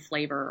color and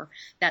flavor.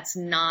 That's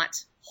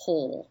not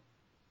whole.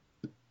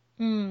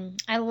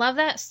 I love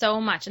that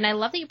so much. And I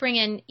love that you bring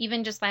in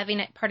even just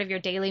having it part of your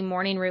daily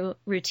morning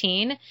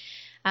routine.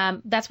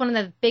 That's one of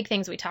the big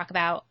things we talk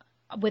about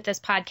with this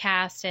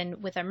podcast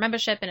and with our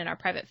membership and in our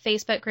private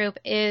Facebook group,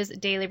 is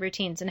daily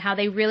routines, and how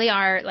they really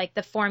are like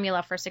the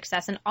formula for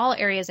success in all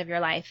areas of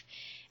your life.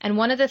 And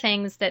one of the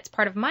things that's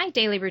part of my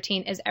daily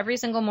routine is every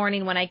single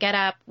morning when I get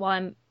up, while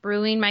I'm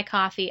brewing my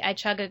coffee, I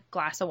chug a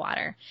glass of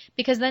water,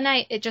 because then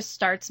it just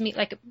starts me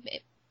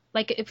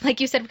like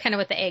you said, kind of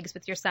with the eggs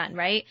with your son,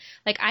 right?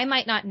 Like, I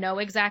might not know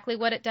exactly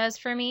what it does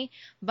for me,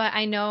 but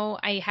I know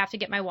I have to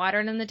get my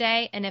water in the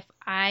day. And if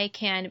I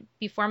can,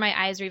 before my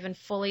eyes are even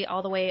fully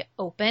all the way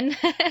open,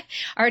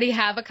 already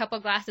have a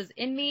couple glasses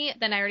in me,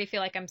 then I already feel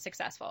like I'm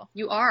successful.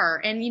 You are.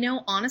 And,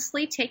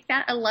 honestly, take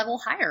that a level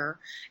higher.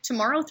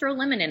 Tomorrow, throw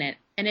lemon in it,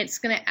 and it's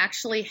going to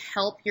actually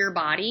help your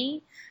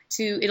body.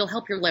 It'll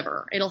help your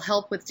liver. It'll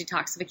help with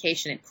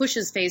detoxification. It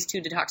pushes phase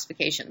 2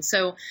 detoxification.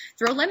 So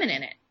throw lemon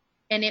in it.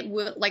 And it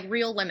will, like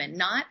real lemon,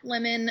 not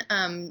lemon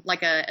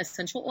like a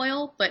essential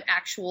oil, but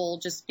actual,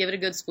 just give it a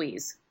good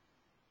squeeze.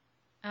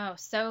 Oh,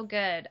 so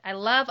good. I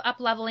love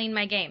up-leveling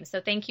my game.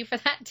 So thank you for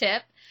that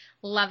tip.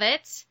 Love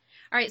it.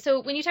 All right.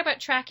 So when you talk about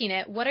tracking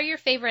it, what are your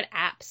favorite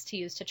apps to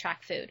use to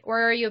track food?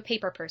 Or are you a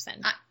paper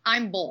person?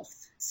 I'm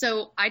both.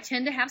 So I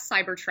tend to have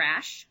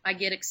Cybertrash. I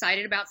get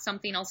excited about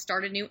something. I'll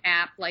start a new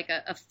app like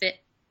a Fit,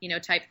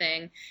 type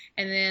thing.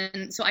 And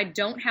then, so I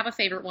don't have a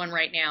favorite one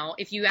right now.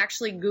 If you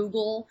actually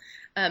Google,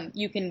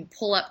 you can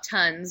pull up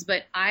tons,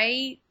 but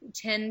I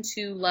tend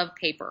to love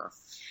paper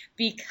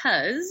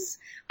because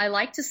I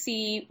like to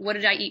see what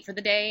did I eat for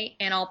the day,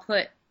 and I'll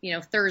put,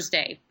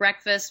 Thursday,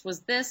 breakfast was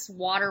this,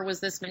 water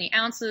was this many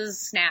ounces,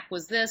 snack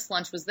was this,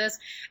 lunch was this,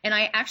 and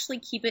I actually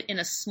keep it in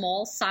a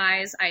small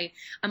size.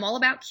 I'm all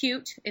about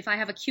cute. If I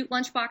have a cute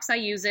lunchbox, I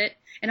use it,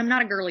 and I'm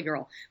not a girly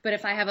girl, but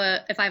if I have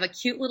a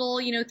cute little,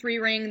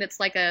 3-ring that's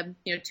like a,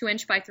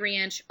 2-inch by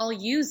 3-inch, I'll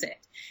use it,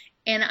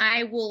 and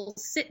I will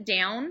sit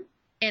down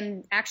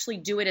and actually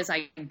do it as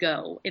I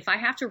go. If I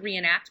have to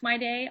reenact my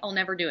day, I'll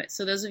never do it.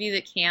 So those of you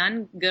that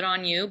can, good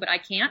on you, but I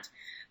can't.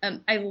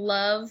 I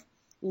love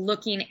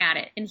looking at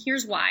it. And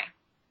here's why.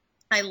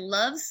 I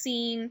love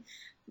seeing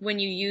when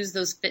you use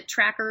those fit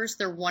trackers.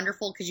 They're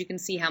wonderful because you can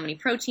see how many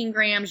protein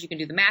grams, you can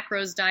do the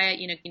macros diet,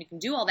 you can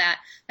do all that.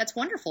 That's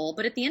wonderful.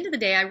 But at the end of the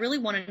day, I really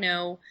want to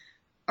know,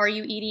 are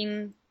you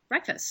eating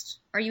breakfast?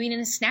 Are you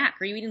eating a snack?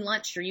 Are you eating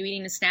lunch? Are you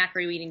eating a snack?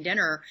 Are you eating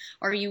dinner?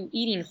 Are you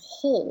eating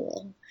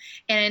whole?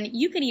 And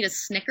you can eat a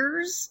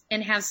Snickers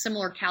and have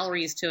similar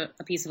calories to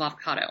a piece of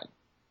avocado.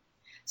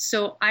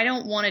 So I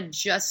don't want to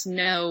just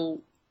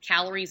know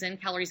calories in,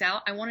 calories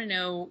out. I want to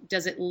know,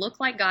 does it look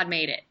like God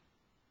made it?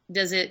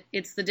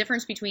 It's the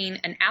difference between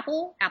an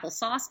apple,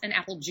 applesauce, and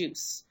apple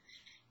juice.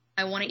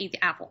 I want to eat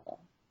the apple.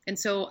 And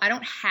so I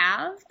don't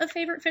have a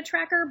favorite fit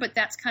tracker, but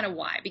that's kind of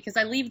why, because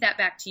I leave that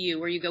back to you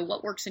where you go,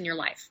 what works in your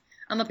life?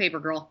 I'm a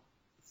paper girl.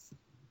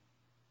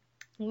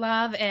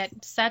 Love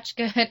it. Such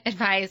good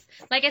advice.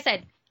 Like I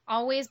said,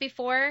 always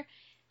before,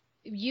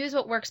 use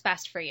what works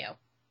best for you.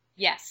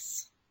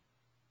 Yes.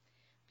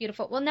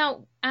 Beautiful. Well,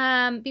 now,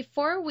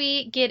 before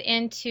we get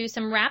into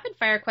some rapid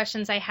fire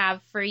questions I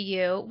have for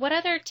you, what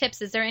other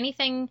tips? Is there any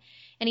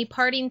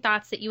parting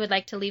thoughts that you would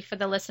like to leave for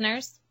the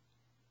listeners?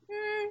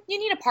 You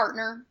need a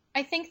partner.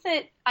 I think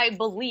that I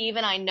believe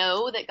and I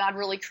know that God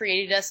really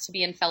created us to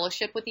be in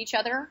fellowship with each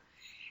other.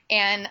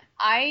 And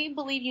I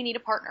believe you need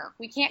a partner.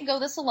 We can't go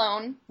this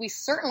alone. We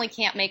certainly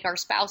can't make our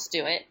spouse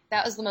do it.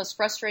 That was the most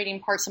frustrating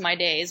parts of my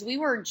days. We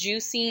were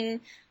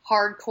juicing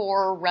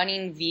hardcore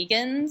running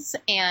vegans,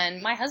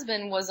 and my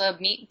husband was a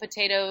meat and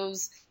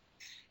potatoes,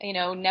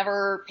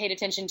 never paid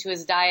attention to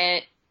his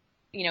diet,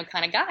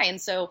 kind of guy.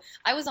 And so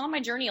I was on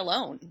my journey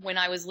alone when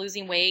I was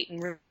losing weight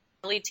and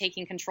really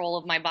taking control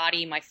of my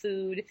body, my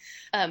food,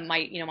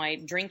 my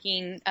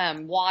drinking,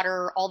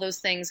 water, all those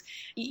things.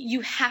 You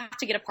have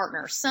to get a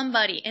partner,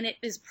 somebody, and it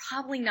is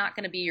probably not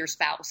going to be your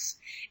spouse.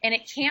 And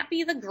it can't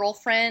be the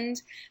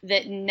girlfriend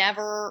that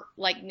never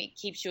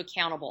keeps you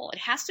accountable. It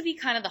has to be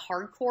kind of the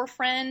hardcore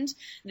friend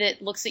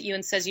that looks at you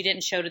and says you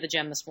didn't show to the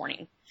gym this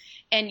morning.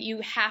 And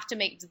you have to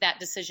make that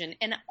decision.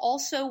 And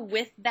also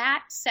with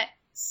that, set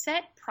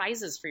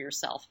prizes for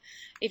yourself.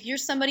 If you're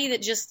somebody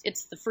that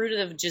it's the fruit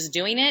of just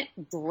doing it,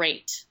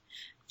 great.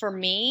 For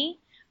me,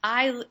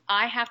 I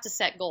have to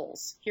set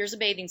goals. Here's a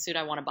bathing suit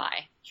I want to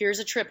buy. Here's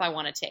a trip I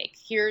want to take.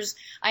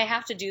 I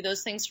have to do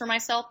those things for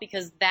myself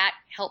because that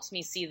helps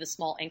me see the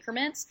small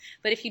increments.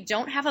 But if you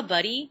don't have a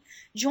buddy,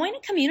 join a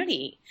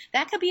community.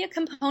 That could be a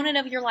component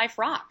of your Life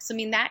Rocks. I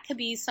mean, that could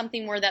be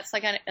something where that's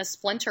like a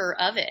splinter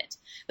of it.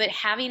 But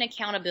having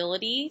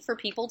accountability for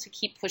people to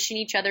keep pushing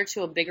each other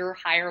to a bigger,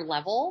 higher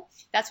level,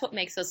 that's what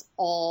makes us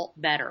all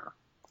better.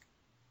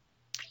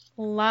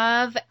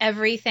 Love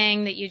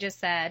everything that you just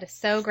said.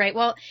 So great.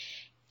 Well,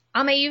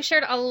 Ame, you've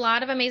shared a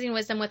lot of amazing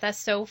wisdom with us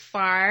so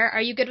far.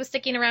 Are you good with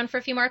sticking around for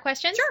a few more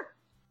questions? Sure.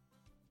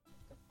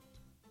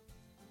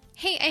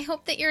 Hey, I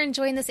hope that you're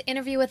enjoying this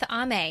interview with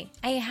Ame.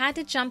 I had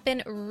to jump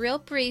in real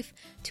brief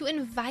to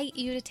invite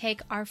you to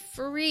take our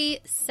free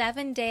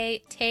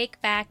 7-day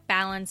Take Back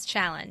Balance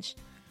Challenge.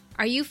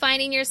 Are you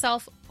finding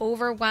yourself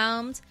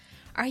overwhelmed?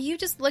 Are you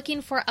just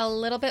looking for a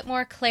little bit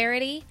more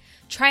clarity?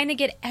 Trying to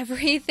get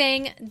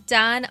everything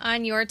done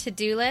on your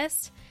to-do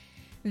list?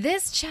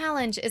 This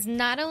challenge is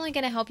not only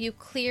going to help you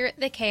clear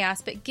the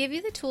chaos, but give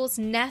you the tools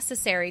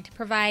necessary to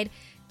provide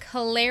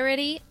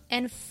clarity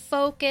and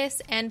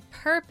focus and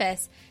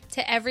purpose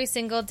to every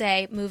single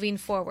day moving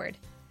forward.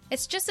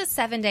 It's just a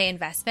 7-day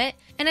investment,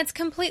 and it's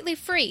completely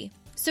free.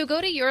 So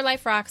go to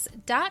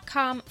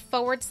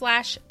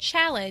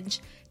yourliferocks.com/challenge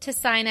to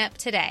sign up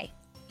today.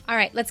 All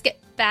right, let's get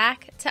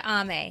back to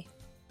Ame.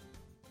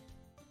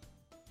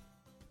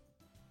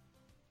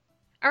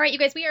 All right, you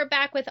guys, we are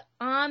back with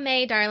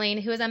Ame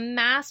Darling, who is a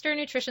master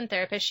nutrition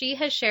therapist. She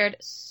has shared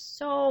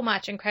so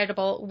much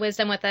incredible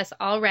wisdom with us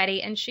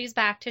already, and she's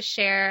back to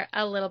share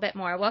a little bit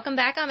more. Welcome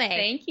back, Ame.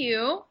 Thank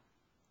you.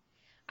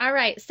 All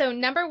right, so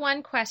number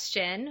one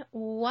question,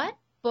 what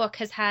book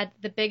has had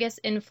the biggest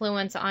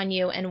influence on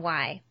you and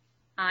why?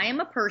 I am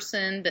a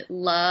person that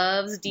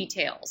loves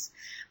details.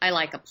 I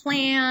like a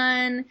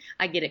plan,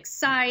 I get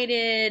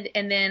excited,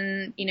 and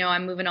then,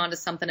 I'm moving on to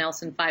something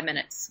else in 5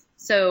 minutes.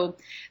 So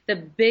the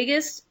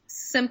biggest,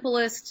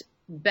 simplest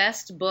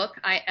best book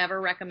I ever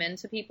recommend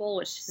to people,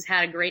 which has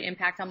had a great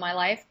impact on my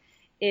life,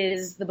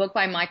 is the book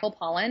by Michael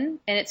Pollan,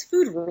 and it's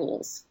Food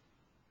Rules.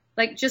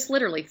 Like, just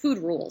literally, Food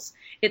Rules.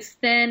 It's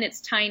thin,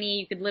 it's tiny.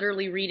 You could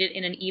literally read it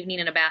in an evening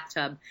in a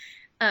bathtub.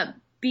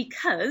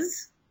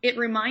 Because it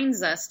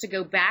reminds us to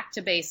go back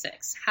to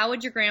basics. How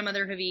would your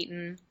grandmother have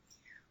eaten?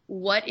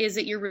 What is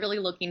it you're really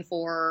looking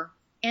for?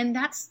 And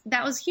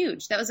that was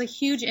huge. That was a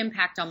huge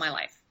impact on my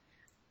life.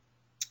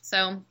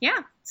 So yeah,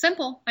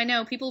 simple. I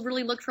know people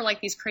really look for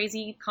like these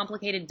crazy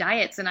complicated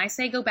diets, and I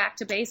say go back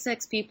to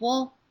basics,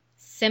 people.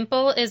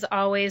 Simple is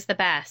always the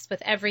best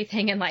with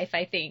everything in life,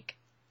 I think.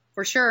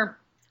 For sure.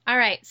 All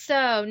right.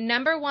 So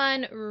number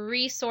one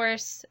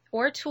resource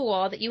or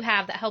tool that you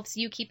have that helps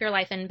you keep your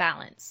life in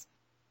balance.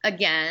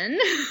 Again.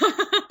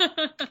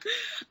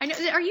 I know.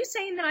 Are you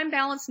saying that I'm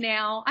balanced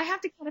now? I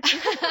have to kind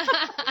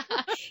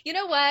of You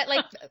know what?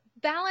 Like,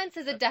 balance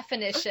is a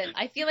definition.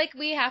 I feel like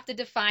we have to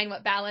define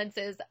what balance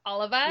is,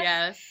 all of us.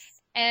 Yes.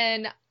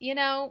 And, you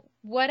know,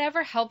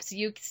 whatever helps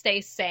you stay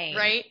sane.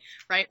 Right.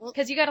 Well,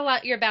 because you got a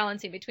lot you're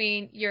balancing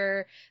between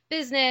your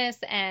business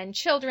and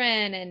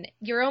children and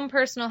your own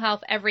personal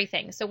health,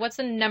 everything. So what's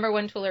the number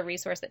one tool or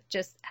resource that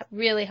just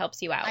really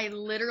helps you out? I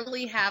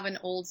literally have an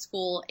old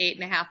school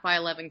 8.5 by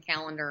 11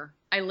 calendar.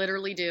 I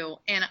literally do.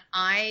 And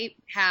I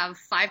have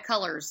 5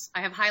 colors.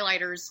 I have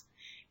highlighters.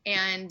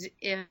 And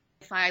if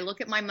I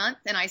look at my month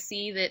and I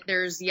see that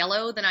there's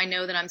yellow, then I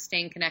know that I'm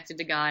staying connected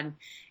to God.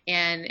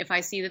 And if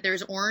I see that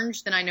there's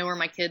orange, then I know where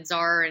my kids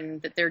are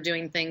and that they're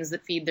doing things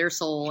that feed their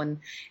soul. And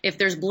if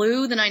there's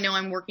blue, then I know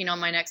I'm working on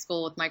my next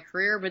goal with my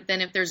career. But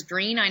then if there's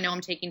green, I know I'm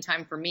taking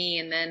time for me.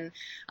 And then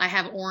I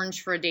have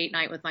orange for a date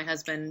night with my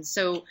husband.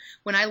 So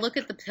when I look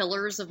at the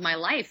pillars of my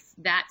life,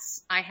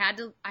 I had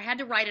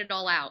to write it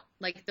all out,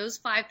 like those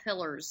 5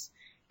 pillars.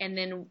 And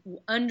then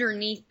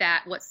underneath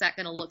that, what's that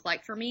going to look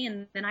like for me?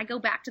 And then I go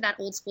back to that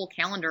old school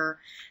calendar.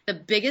 The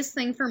biggest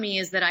thing for me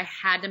is that I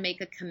had to make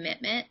a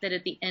commitment that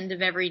at the end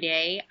of every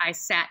day, I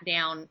sat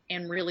down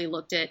and really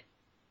looked at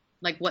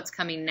like what's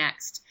coming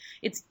next.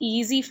 It's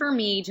easy for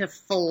me to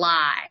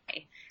fly,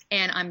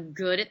 and I'm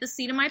good at the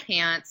seat of my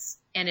pants,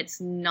 and it's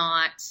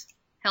not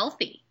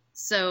healthy.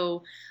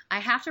 So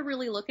I have to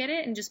really look at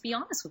it and just be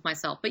honest with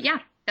myself. But yeah,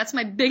 that's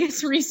my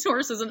biggest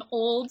resource is an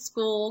old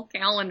school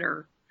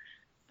calendar.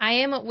 I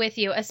am with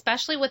you,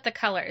 especially with the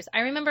colors.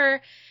 I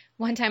remember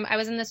one time I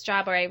was in this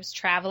job where I was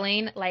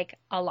traveling like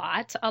a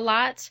lot.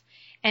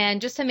 And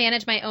just to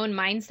manage my own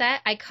mindset,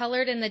 I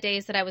colored in the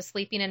days that I was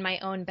sleeping in my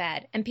own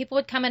bed. And people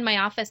would come in my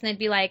office and they'd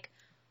be like,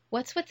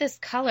 what's with this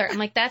color? I'm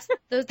like, that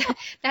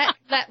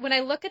when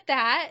I look at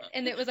that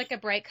and it was like a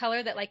bright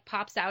color that like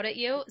pops out at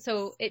you.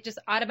 So it just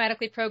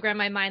automatically programmed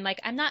my mind, like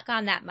I'm not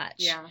gone that much.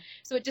 Yeah.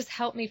 So it just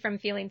helped me from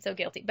feeling so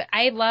guilty. But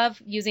I love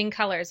using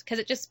colors because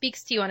it just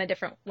speaks to you on a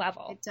different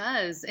level. It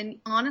does. And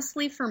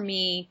honestly, for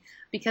me,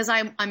 because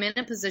I'm in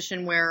a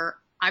position where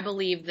I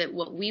believe that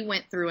what we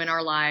went through in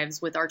our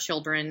lives with our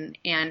children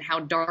and how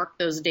dark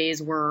those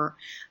days were,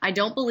 I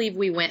don't believe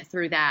we went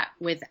through that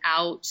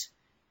without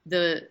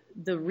the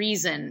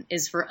reason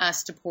is for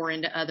us to pour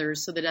into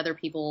others so that other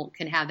people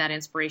can have that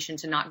inspiration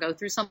to not go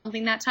through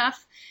something that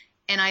tough.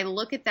 And I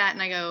look at that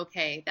and I go,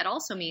 okay, that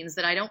also means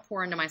that I don't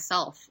pour into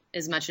myself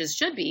as much as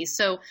should be.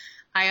 So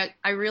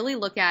I really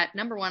look at,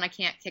 number one, I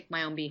can't kick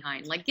my own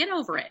behind. Like, get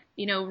over it.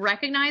 You know,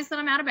 recognize that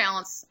I'm out of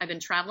balance. I've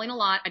been traveling a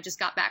lot. I just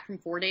got back from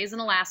 4 days in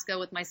Alaska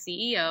with my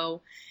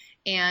CEO,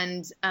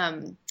 and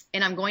I'm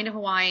going to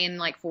Hawaii in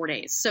like 4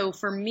 days. So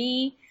for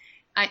me,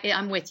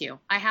 I'm with you.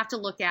 I have to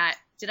look at,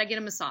 did I get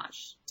a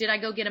massage? Did I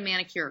go get a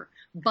manicure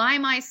by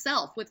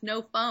myself with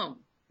no phone?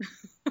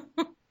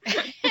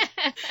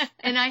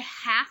 And I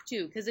have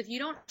to, because if you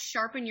don't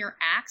sharpen your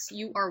axe,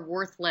 you are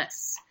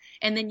worthless.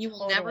 And then you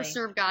will never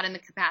serve God in the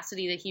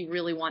capacity that he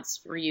really wants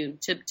for you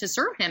to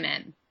serve him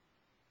in.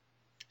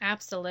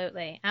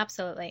 Absolutely.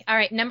 Absolutely. All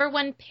right. Number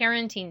one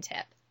parenting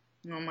tip.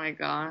 Oh my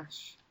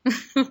gosh.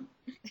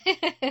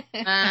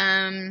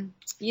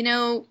 You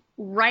know,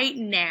 right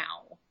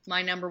now,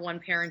 my number one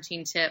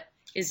parenting tip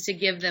is to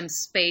give them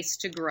space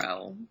to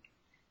grow,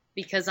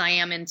 because I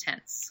am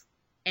intense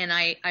and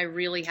I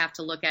really have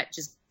to look at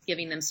just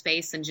giving them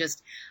space, and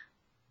just,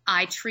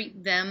 I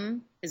treat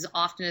them as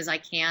often as I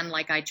can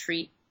like I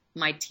treat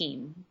my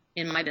team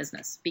in my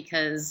business,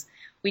 because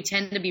we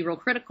tend to be real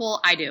critical.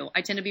 I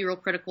tend to be real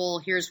critical.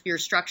 Here's your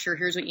structure.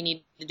 Here's what you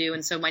need to do.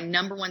 And so my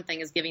number one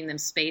thing is giving them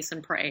space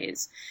and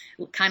praise,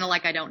 kind of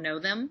like I don't know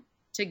them,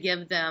 to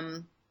give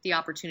them the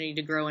opportunity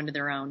to grow into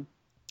their own.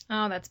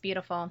 Oh, that's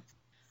beautiful.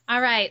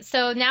 All right.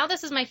 So now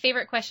this is my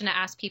favorite question to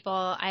ask people.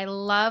 I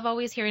love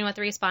always hearing what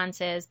the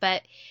response is,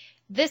 but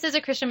this is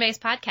a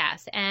Christian-based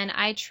podcast, and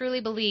I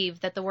truly believe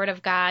that the Word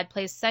of God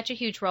plays such a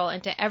huge role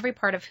into every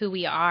part of who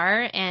we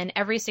are and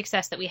every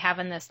success that we have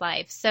in this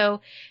life. So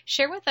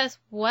share with us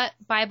what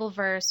Bible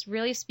verse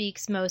really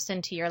speaks most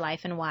into your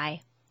life and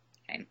why.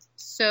 Okay.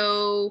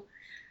 So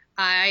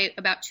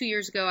about 2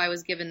 years ago, I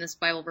was given this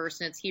Bible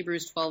verse, and it's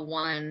Hebrews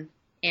 12:1,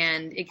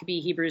 and it could be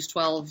Hebrews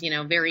 12,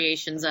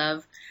 variations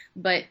of,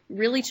 but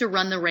really to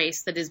run the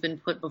race that has been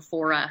put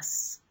before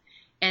us.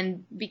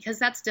 And because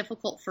that's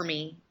difficult for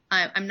me,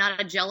 I'm not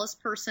a jealous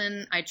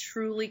person. I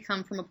truly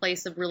come from a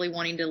place of really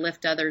wanting to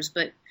lift others,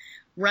 but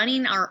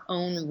running our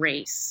own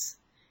race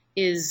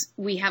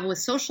we have with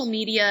social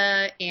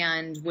media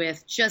and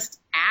with just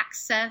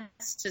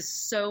access to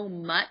so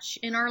much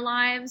in our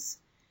lives.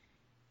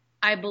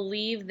 I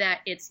believe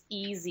that it's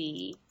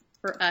easy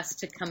for us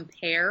to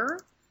compare,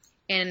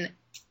 and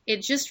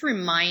it just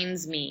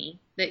reminds me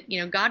that,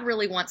 God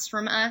really wants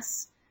from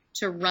us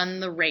to run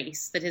the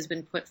race that has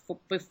been put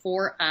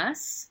before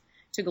us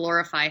to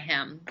glorify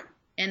him.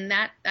 And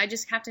that I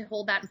just have to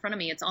hold that in front of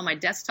me. It's on my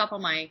desktop,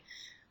 on my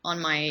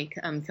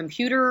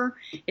computer.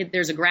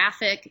 There's a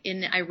graphic,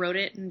 and I wrote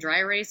it in dry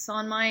erase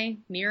on my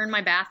mirror in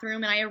my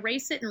bathroom, and I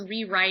erase it and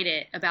rewrite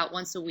it about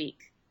once a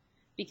week,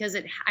 because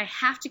I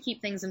have to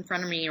keep things in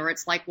front of me, or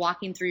it's like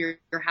walking through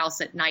your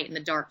house at night in the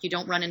dark. You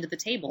don't run into the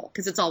table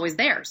because it's always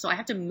there. So I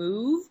have to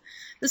move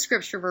the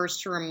scripture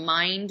verse to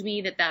remind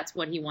me that that's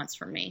what he wants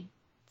from me.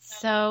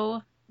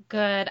 So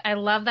good. I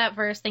love that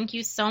verse. Thank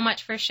you so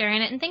much for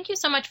sharing it. And thank you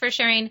so much for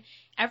sharing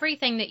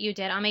everything that you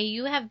did. Ame,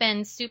 you have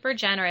been super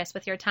generous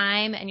with your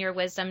time and your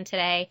wisdom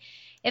today.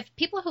 If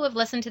people who have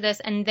listened to this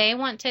and they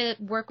want to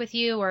work with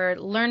you or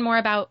learn more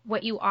about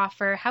what you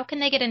offer, how can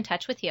they get in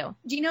touch with you?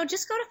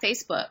 Just go to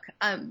Facebook.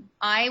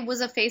 I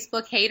was a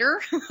Facebook hater,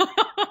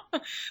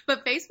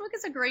 but Facebook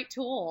is a great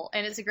tool,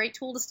 and it's a great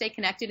tool to stay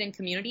connected in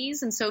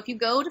communities. And so if you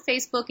go to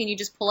Facebook and you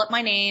just pull up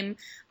my name,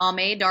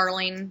 Ame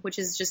Darling, which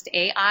is just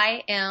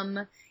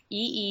AIMEE,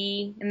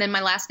 and then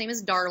my last name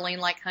is Darling,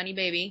 like honey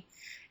baby,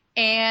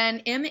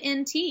 and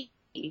MNT,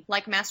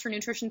 like Master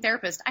Nutrition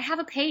Therapist. I have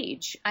a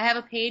page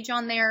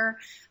on there,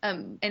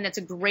 and it's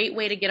a great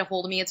way to get a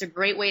hold of me. It's a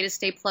great way to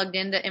stay plugged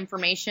into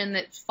information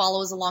that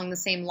follows along the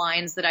same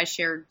lines that I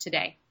shared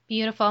today.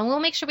 Beautiful. And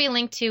we'll make sure we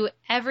link to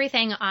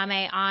everything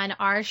Ame on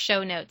our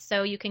show notes,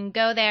 so you can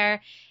go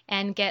there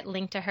and get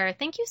linked to her.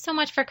 Thank you so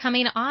much for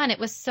coming on. It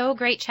was so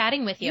great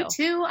chatting with you. You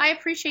too. I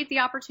appreciate the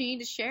opportunity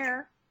to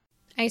share.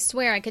 I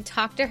swear I could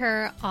talk to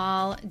her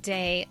all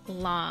day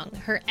long.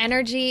 Her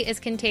energy is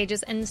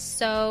contagious and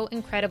so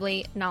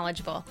incredibly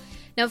knowledgeable.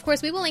 Now, of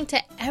course, we will link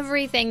to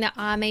everything that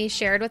Ame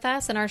shared with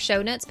us on our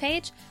show notes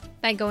page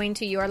by going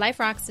to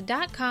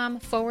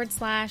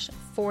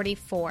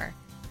yourliferocks.com/44.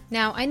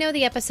 Now, I know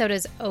the episode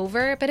is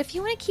over, but if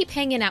you want to keep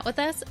hanging out with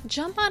us,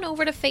 jump on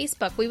over to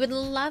Facebook. We would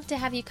love to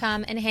have you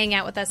come and hang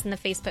out with us in the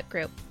Facebook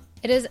group.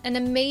 It is an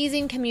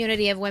amazing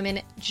community of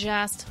women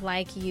just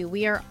like you.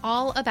 We are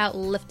all about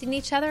lifting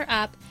each other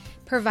up,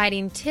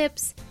 providing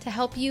tips to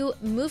help you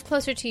move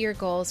closer to your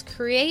goals,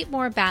 create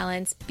more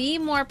balance, be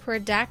more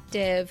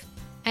productive,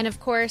 and of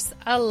course,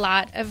 a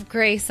lot of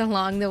grace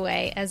along the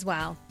way as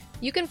well.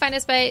 You can find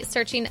us by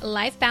searching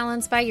Life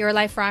Balance by Your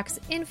Life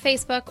Rocks in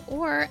Facebook,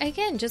 or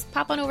again, just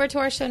pop on over to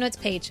our show notes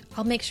page.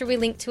 I'll make sure we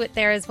link to it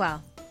there as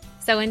well.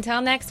 So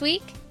until next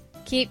week,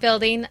 keep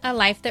building a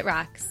life that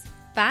rocks.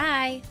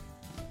 Bye.